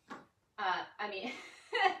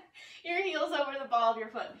 Your heel's over the ball of your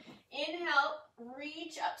foot. Inhale,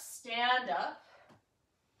 reach up, stand up.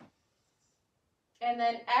 And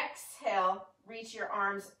then exhale, reach your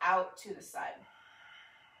arms out to the side.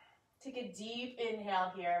 Take a deep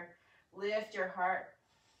inhale here. Lift your heart.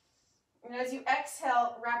 And as you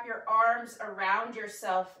exhale, wrap your arms around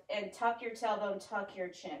yourself and tuck your tailbone, tuck your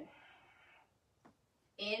chin.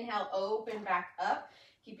 Inhale, open back up.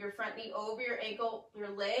 Keep your front knee over your ankle. Your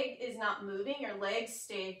leg is not moving. Your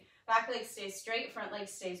back leg stays straight, front leg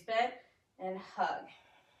stays bent, and hug.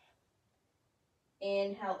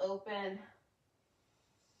 Inhale, open.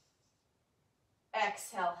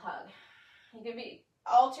 Exhale, hug. You can be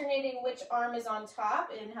alternating which arm is on top.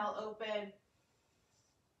 Inhale, open.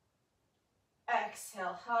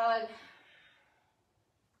 Exhale, hug.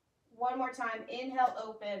 One more time. Inhale,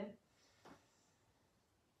 open.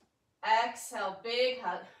 Exhale, big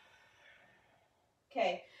hug.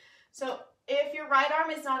 Okay, so if your right arm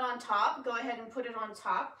is not on top, go ahead and put it on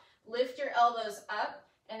top. Lift your elbows up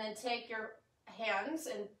and then take your hands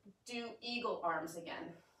and do eagle arms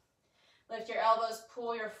again. Lift your elbows,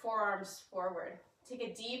 pull your forearms forward. Take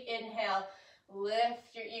a deep inhale,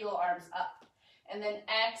 lift your eagle arms up. And then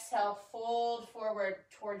exhale, fold forward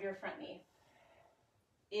toward your front knee.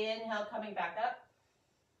 Inhale, coming back up.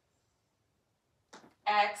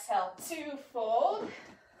 Exhale to fold.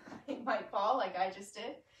 You might fall like I just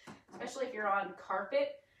did, especially if you're on carpet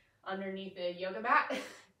underneath a yoga mat.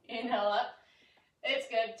 Inhale up. It's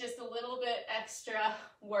good, just a little bit extra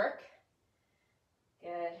work.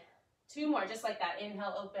 Good. Two more, just like that.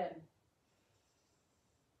 Inhale, open.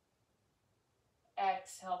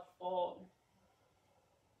 Exhale, fold.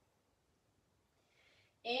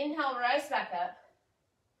 Inhale, rise back up.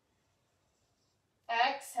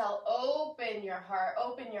 Exhale, open your heart,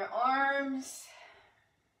 open your arms.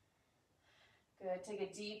 Good, take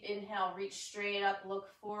a deep inhale, reach straight up, look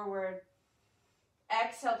forward.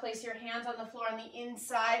 Exhale, place your hands on the floor on the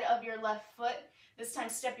inside of your left foot. This time,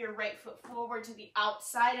 step your right foot forward to the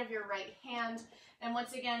outside of your right hand. And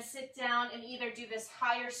once again, sit down and either do this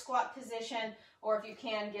higher squat position, or if you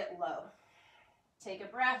can, get low. Take a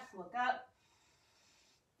breath, look up.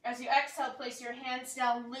 As you exhale, place your hands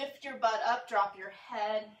down, lift your butt up, drop your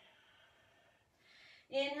head.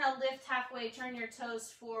 Inhale, lift halfway, turn your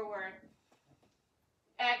toes forward.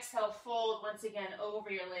 Exhale, fold once again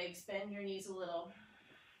over your legs, bend your knees a little.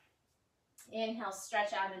 Inhale,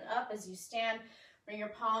 stretch out and up as you stand. Bring your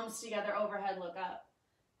palms together overhead, look up.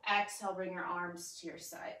 Exhale, bring your arms to your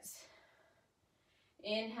sides.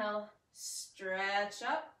 Inhale, stretch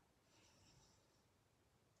up.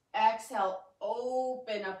 Exhale,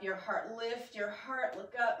 open up your heart, lift your heart,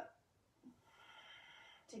 look up.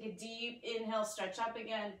 Take a deep inhale, stretch up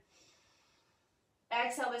again.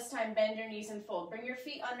 Exhale, this time bend your knees and fold. Bring your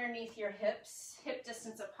feet underneath your hips, hip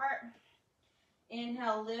distance apart.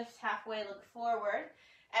 Inhale, lift halfway, look forward.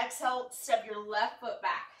 Exhale, step your left foot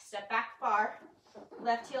back. Step back far.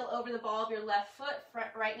 Left heel over the ball of your left foot, front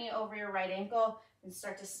right knee over your right ankle, and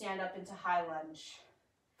start to stand up into high lunge.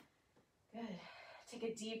 Good. Take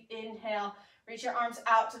a deep inhale. Reach your arms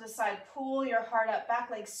out to the side. Pull your heart up, back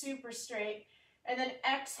leg super straight. And then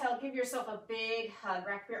exhale, give yourself a big hug.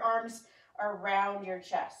 Wrap your arms around your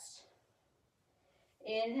chest.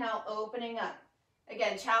 Inhale, opening up.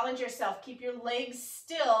 Again, challenge yourself. Keep your legs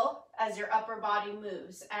still as your upper body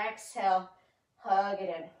moves. Exhale, hug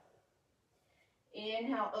it in.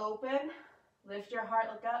 Inhale, open. Lift your heart,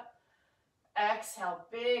 look up. Exhale,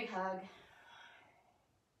 big hug.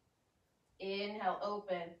 Inhale,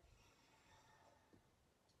 open.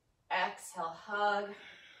 Exhale, hug.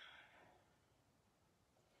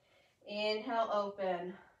 Inhale,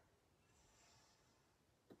 open.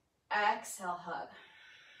 Exhale, hug.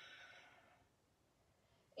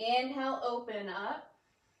 Inhale, open up.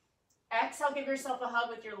 Exhale, give yourself a hug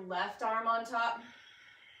with your left arm on top.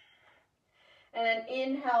 And then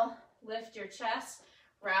inhale, lift your chest.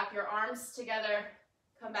 Wrap your arms together.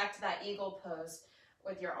 Come back to that eagle pose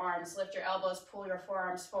with your arms. Lift your elbows, pull your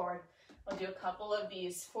forearms forward. We'll do a couple of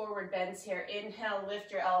these forward bends here. Inhale,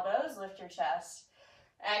 lift your elbows, lift your chest.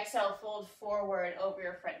 Exhale, fold forward over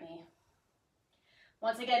your front knee.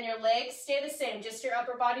 Once again, your legs stay the same, just your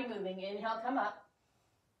upper body moving. Inhale, come up.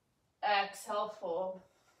 Exhale, fold.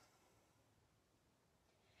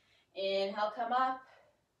 Inhale, come up.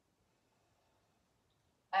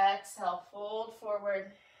 Exhale, fold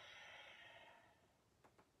forward.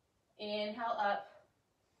 Inhale, up.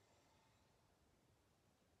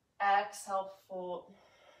 Exhale, fold.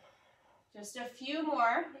 Just a few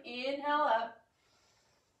more. Inhale, up.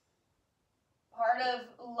 Part of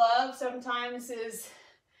love sometimes is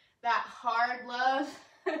that hard love.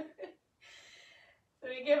 So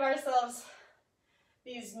we give ourselves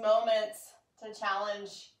these moments to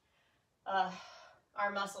challenge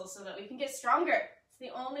our muscles so that we can get stronger. It's the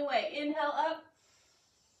only way. Inhale, up.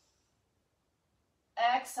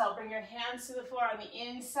 Exhale, bring your hands to the floor on the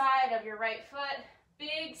inside of your right foot.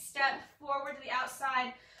 Big step forward to the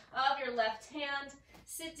outside of your left hand.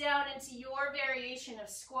 Sit down into your variation of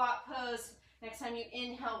squat pose. Next time you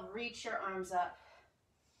inhale, reach your arms up.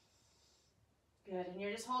 Good, and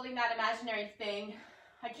you're just holding that imaginary thing.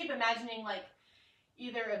 I keep imagining like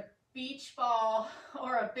either a beach ball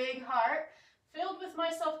or a big heart filled with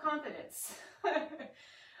my self-confidence,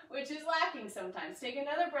 which is lacking sometimes. Take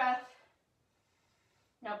another breath.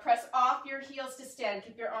 Now press off your heels to stand.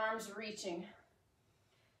 Keep your arms reaching.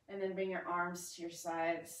 And then bring your arms to your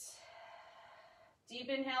sides. Deep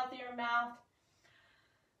inhale through your mouth.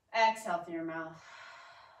 Exhale through your mouth.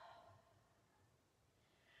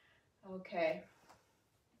 Okay.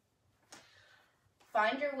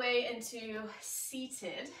 Find your way into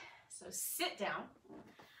seated. So sit down.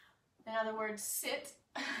 In other words, sit.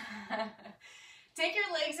 Take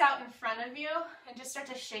your legs out in front of you and just start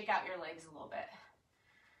to shake out your legs a little bit.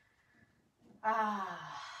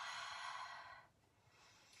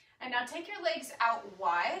 And now take your legs out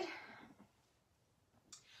wide.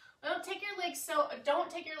 Don't take your legs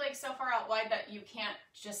so far out wide that you can't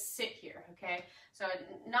just sit here, okay? So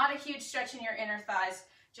not a huge stretch in your inner thighs,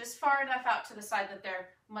 just far enough out to the side that they're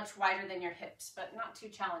much wider than your hips, but not too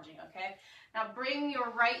challenging, okay? Now bring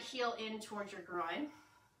your right heel in towards your groin.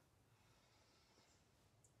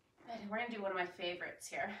 And we're gonna do one of my favorites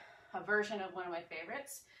here, a version of one of my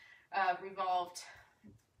favorites, revolved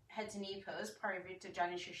head to knee pose, Parivrtta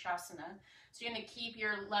Shirshasana. So you're gonna keep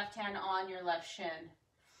your left hand on your left shin.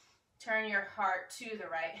 Turn your heart to the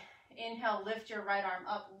right. Inhale, lift your right arm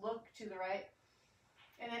up, look to the right.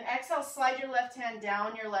 And then exhale, slide your left hand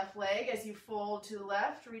down your left leg as you fold to the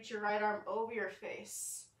left. Reach your right arm over your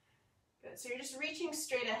face. Good. So you're just reaching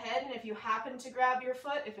straight ahead, and if you happen to grab your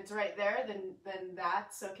foot, if it's right there, then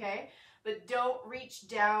that's okay. But don't reach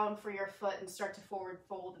down for your foot and start to forward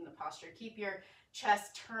fold in the posture. Keep your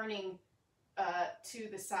chest turning to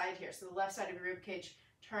the side here. So the left side of your rib cage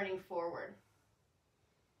turning forward.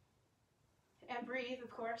 And breathe, of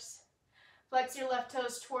course. Flex your left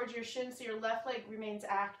toes towards your shin so your left leg remains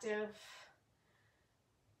active.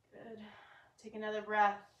 Good. Take another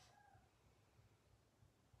breath.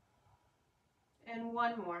 And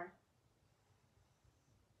one more.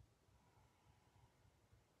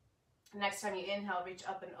 Next time you inhale, reach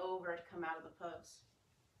up and over to come out of the pose.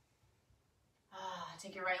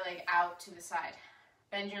 Take your right leg out to the side.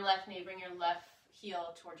 Bend your left knee, bring your left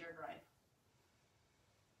heel towards your groin.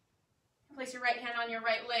 Place your right hand on your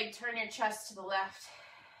right leg, turn your chest to the left.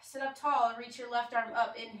 Sit up tall and reach your left arm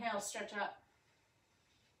up. Inhale, stretch up.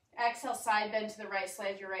 Exhale, side bend to the right,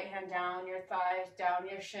 slide your right hand down your thighs, down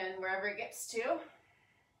your shin, wherever it gets to.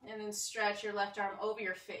 And then stretch your left arm over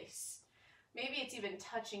your face. Maybe it's even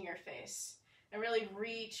touching your face. And really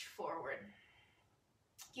reach forward.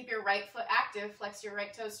 Keep your right foot active, flex your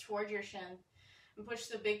right toes toward your shin. And push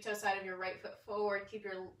the big toe side of your right foot forward, keep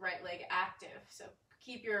your right leg active. So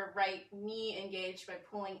keep your right knee engaged by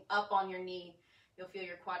pulling up on your knee. You'll feel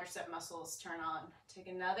your quadricep muscles turn on. Take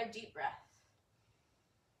another deep breath.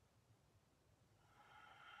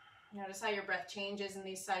 Notice how your breath changes in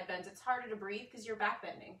these side bends. It's harder to breathe because you're back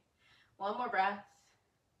bending. One more breath.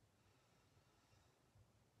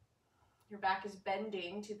 Your back is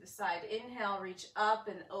bending to the side. Inhale, reach up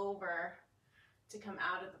and over to come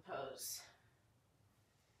out of the pose.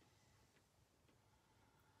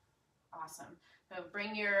 Awesome. So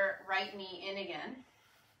bring your right knee in again.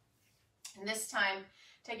 And this time,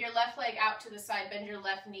 take your left leg out to the side, bend your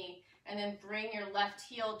left knee, and then bring your left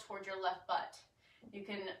heel towards your left butt. You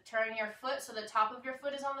can turn your foot so the top of your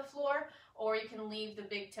foot is on the floor, or you can leave the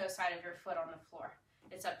big toe side of your foot on the floor.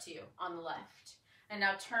 It's up to you, on the left. And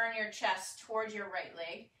now turn your chest towards your right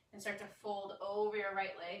leg and start to fold over your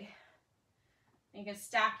right leg. You can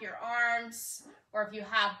stack your arms, or if you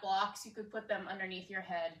have blocks, you could put them underneath your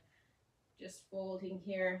head. Just folding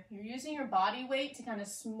here. You're using your body weight to kind of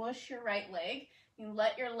smush your right leg. You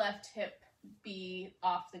let your left hip be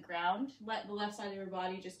off the ground. Let the left side of your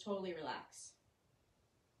body just totally relax.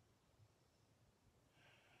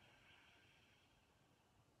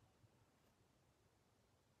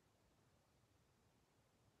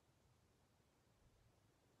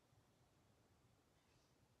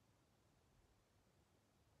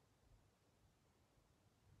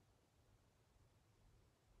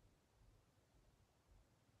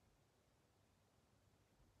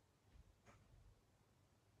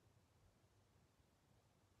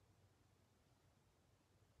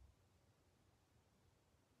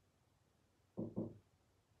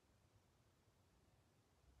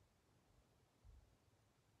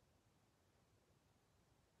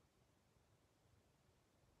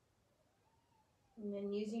 And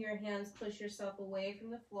then using your hands, push yourself away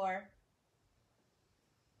from the floor.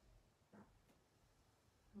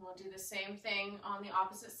 And we'll do the same thing on the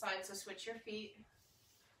opposite side, so switch your feet.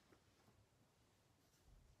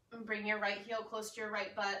 And bring your right heel close to your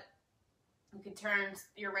right butt. You can turn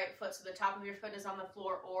your right foot so the top of your foot is on the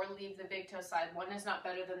floor, or leave the big toe side. One is not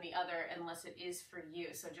better than the other unless it is for you,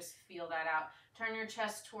 so just feel that out. Turn your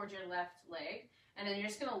chest towards your left leg, and then you're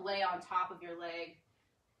just going to lay on top of your leg.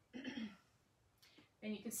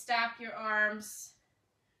 And you can stack your arms,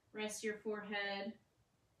 rest your forehead,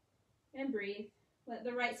 and breathe. Let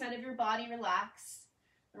the right side of your body relax.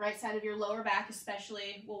 The right side of your lower back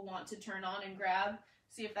especially will want to turn on and grab.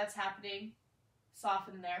 See if that's happening.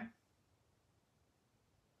 Soften there.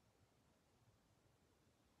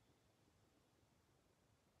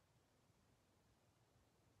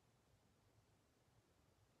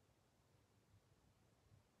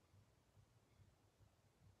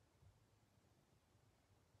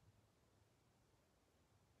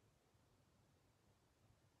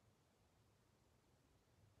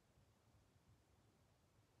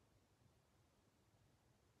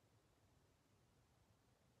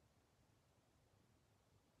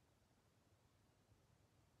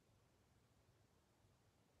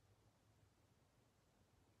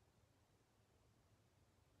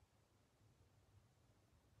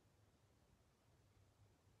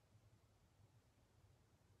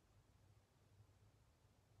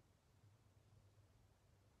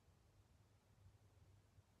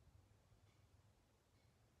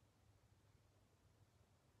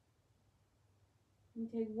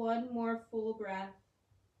 And take one more full breath.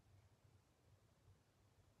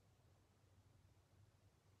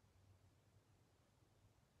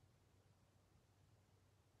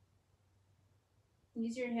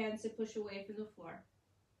 Use your hands to push away from the floor.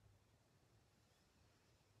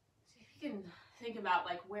 See if you can think about,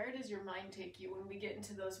 like, where does your mind take you when we get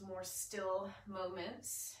into those more still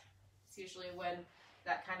moments? It's usually when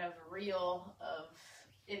that kind of reel of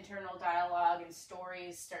internal dialogue and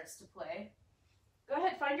stories starts to play. Go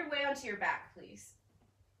ahead, find your way onto your back, please.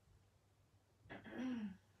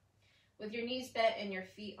 With your knees bent and your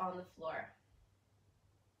feet on the floor.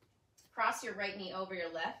 Cross your right knee over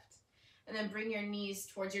your left, and then bring your knees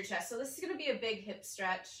towards your chest. So this is going to be a big hip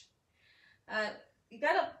stretch. You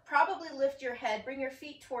got to probably lift your head, bring your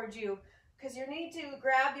feet towards you, because you need to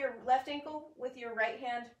grab your left ankle with your right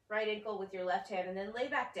hand, right ankle with your left hand, and then lay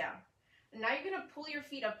back down. And now you're going to pull your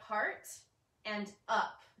feet apart and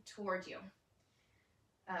up toward you.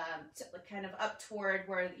 Kind of up toward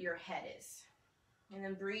where your head is. And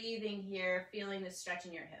then breathing here, feeling the stretch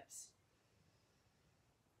in your hips.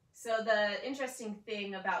 So the interesting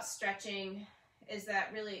thing about stretching is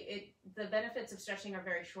that really the benefits of stretching are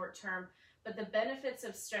very short term, but the benefits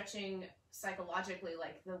of stretching psychologically,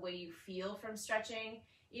 like the way you feel from stretching,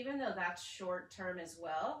 even though that's short term as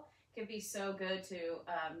well, can be so good to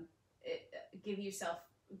give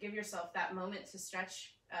yourself that moment to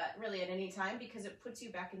stretch really at any time, because it puts you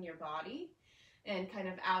back in your body and kind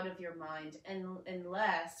of out of your mind. And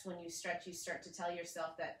unless when you stretch, you start to tell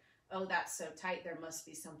yourself that, oh, that's so tight, there must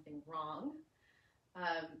be something wrong.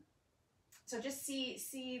 So just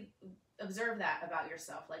observe that about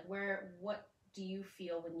yourself. Like what do you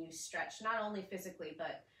feel when you stretch? Not only physically,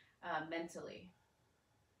 but mentally,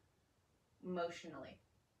 emotionally.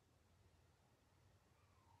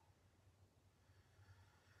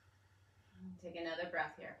 Take another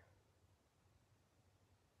breath here.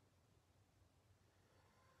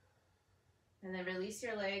 And then release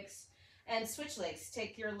your legs and switch legs.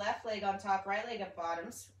 Take your left leg on top, right leg at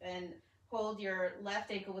bottoms, and hold your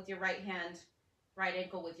left ankle with your right hand, right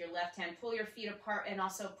ankle with your left hand. Pull your feet apart and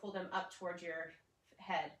also pull them up towards your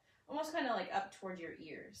head, almost kind of like up toward your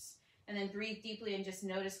ears. And then breathe deeply and just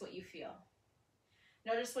notice what you feel.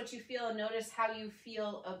 Notice what you feel and notice how you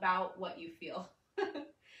feel about what you feel.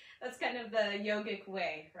 That's kind of the yogic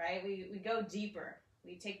way, right? We go deeper.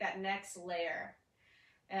 We take that next layer.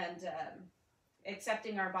 And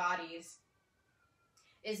accepting our bodies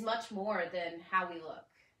is much more than how we look.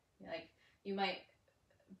 Like, you might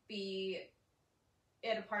be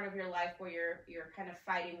at a part of your life where you're kind of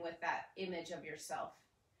fighting with that image of yourself.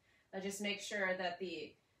 Now just make sure that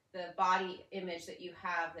the body image that you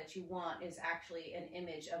have, that you want, is actually an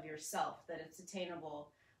image of yourself, that it's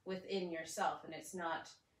attainable within yourself, and it's not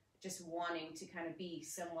just wanting to kind of be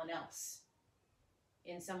someone else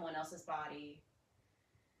in someone else's body.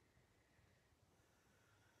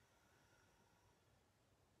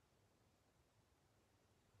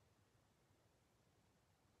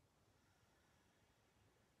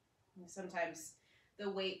 Sometimes the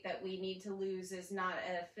weight that we need to lose is not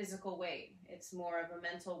a physical weight. It's more of a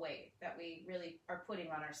mental weight that we really are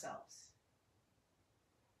putting on ourselves.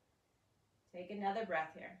 Take another breath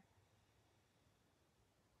here.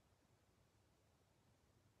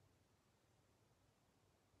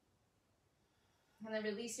 And then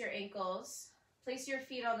release your ankles. Place your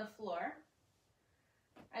feet on the floor.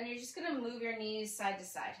 And you're just going to move your knees side to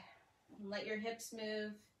side. And let your hips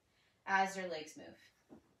move as your legs move.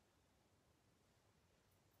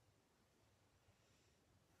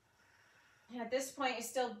 And at this point, you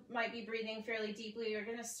still might be breathing fairly deeply. You're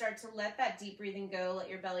going to start to let that deep breathing go, let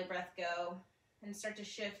your belly breath go, and start to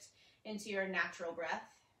shift into your natural breath.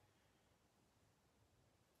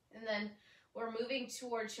 And then we're moving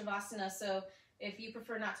towards Shavasana. So if you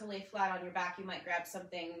prefer not to lay flat on your back, you might grab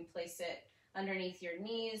something, place it underneath your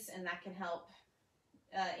knees, and that can help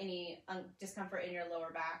any discomfort in your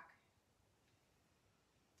lower back.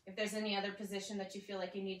 If there's any other position that you feel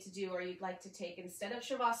like you need to do or you'd like to take instead of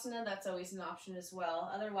Shavasana, that's always an option as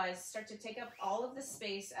well. Otherwise, start to take up all of the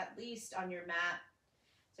space, at least on your mat.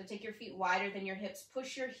 So take your feet wider than your hips,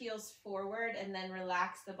 push your heels forward, and then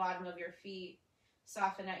relax the bottom of your feet.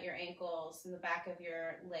 Soften out your ankles and the back of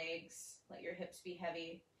your legs. Let your hips be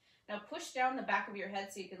heavy. Now push down the back of your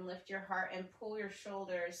head so you can lift your heart and pull your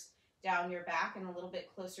shoulders down your back and a little bit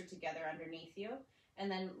closer together underneath you. And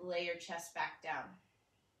then lay your chest back down.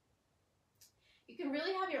 You can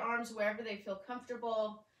really have your arms wherever they feel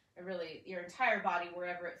comfortable, or really your entire body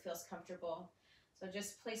wherever it feels comfortable. So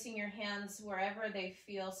just placing your hands wherever they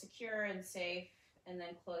feel secure and safe, and then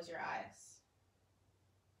close your eyes.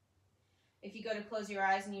 If you go to close your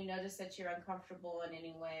eyes and you notice that you're uncomfortable in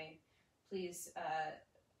any way, please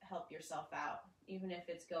help yourself out. Even if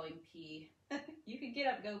it's going pee, you can get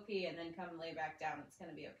up, go pee, and then come lay back down. It's going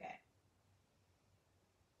to be okay.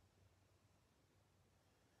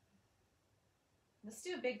 Let's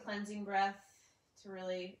do a big cleansing breath to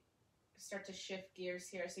really start to shift gears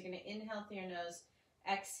here. So you're going to inhale through your nose,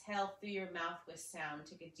 exhale through your mouth with sound.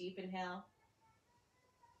 Take a deep inhale.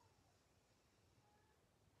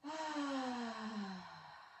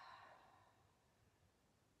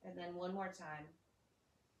 And then one more time.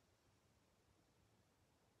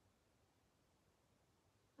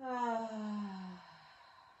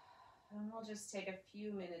 And we'll just take a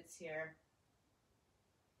few minutes here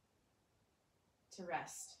to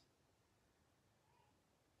rest.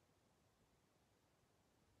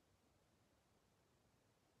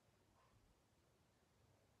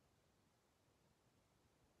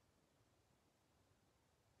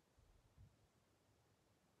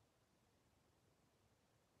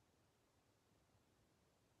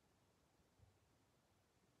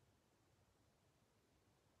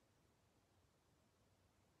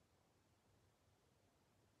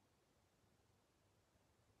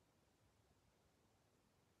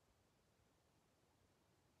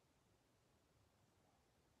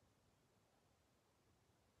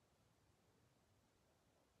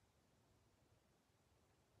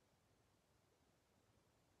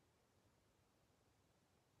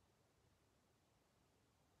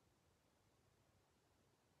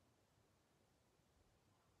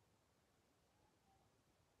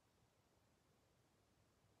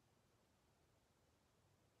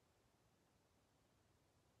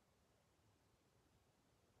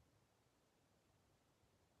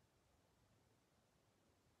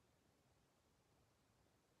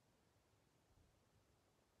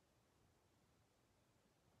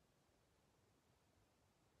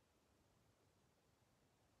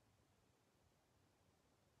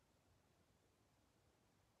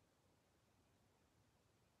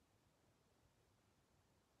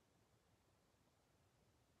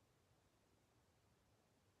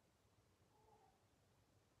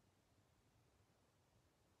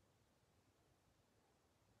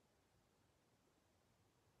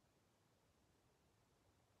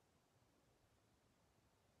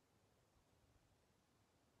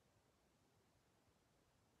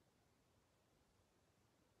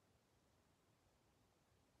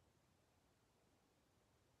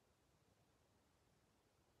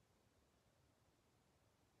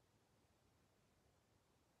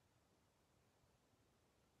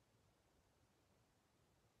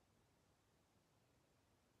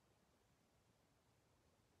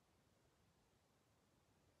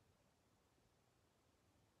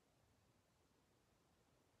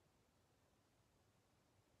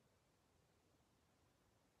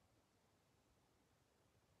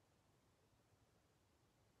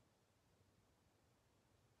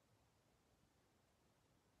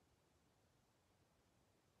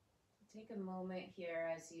 Take a moment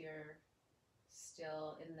here as you're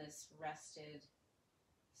still in this rested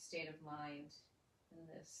state of mind, in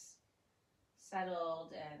this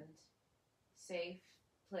settled and safe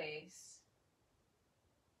place.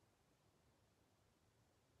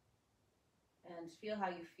 And feel how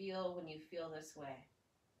you feel when you feel this way.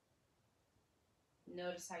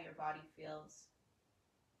 Notice how your body feels.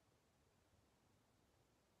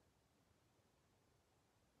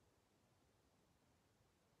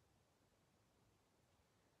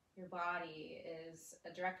 Your body is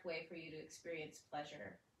a direct way for you to experience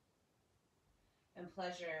pleasure. And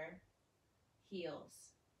pleasure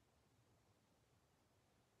heals.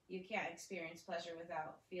 You can't experience pleasure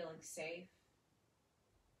without feeling safe,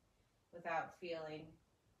 without feeling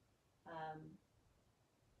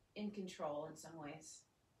in control in some ways.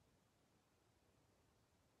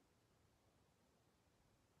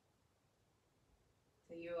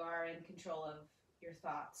 So you are in control of your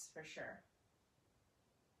thoughts for sure.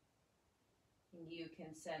 And you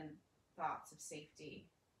can send thoughts of safety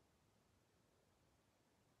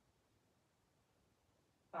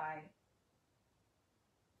by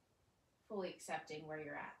fully accepting where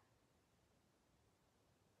you're at.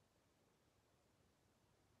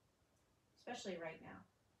 Especially right now.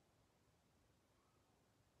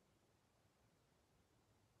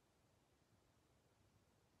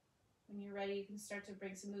 When you're ready, you can start to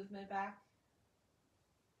bring some movement back.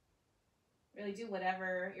 Really do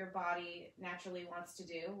whatever your body naturally wants to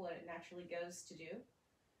do, what it naturally goes to do.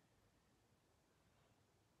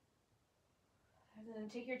 And then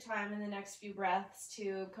take your time in the next few breaths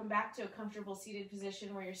to come back to a comfortable seated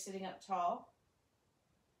position where you're sitting up tall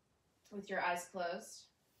with your eyes closed.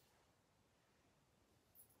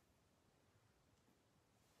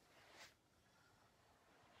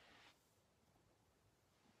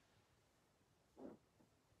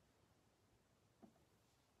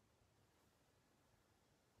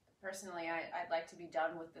 Personally, I'd like to be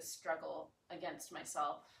done with the struggle against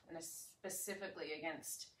myself, and specifically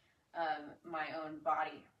against my own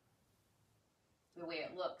body. The way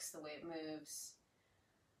it looks, the way it moves.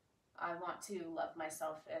 I want to love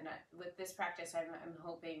myself, and with this practice, I'm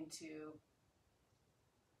hoping to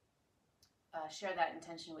share that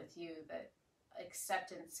intention with you, that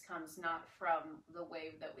acceptance comes not from the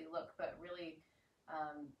way that we look, but really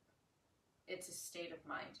it's a state of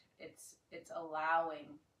mind. It's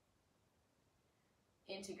allowing,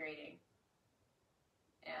 integrating,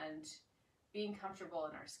 and being comfortable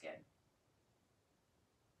in our skin.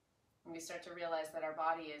 When we start to realize that our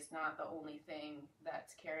body is not the only thing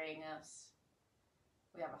that's carrying us.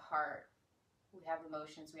 We have a heart, we have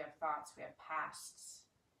emotions, we have thoughts, we have pasts.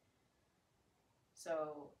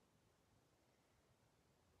 So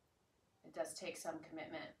it does take some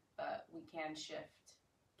commitment, but we can shift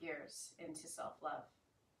gears into self-love.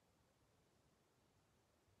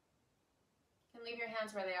 You can leave your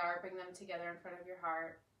hands where they are, bring them together in front of your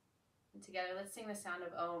heart. And together, let's sing the sound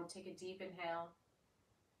of Om. Take a deep inhale.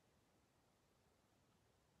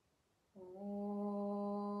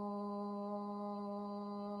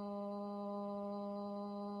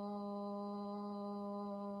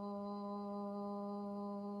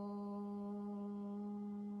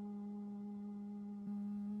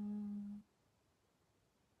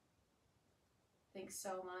 Thanks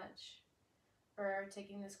so much for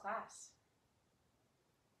taking this class.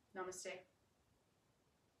 Namaste.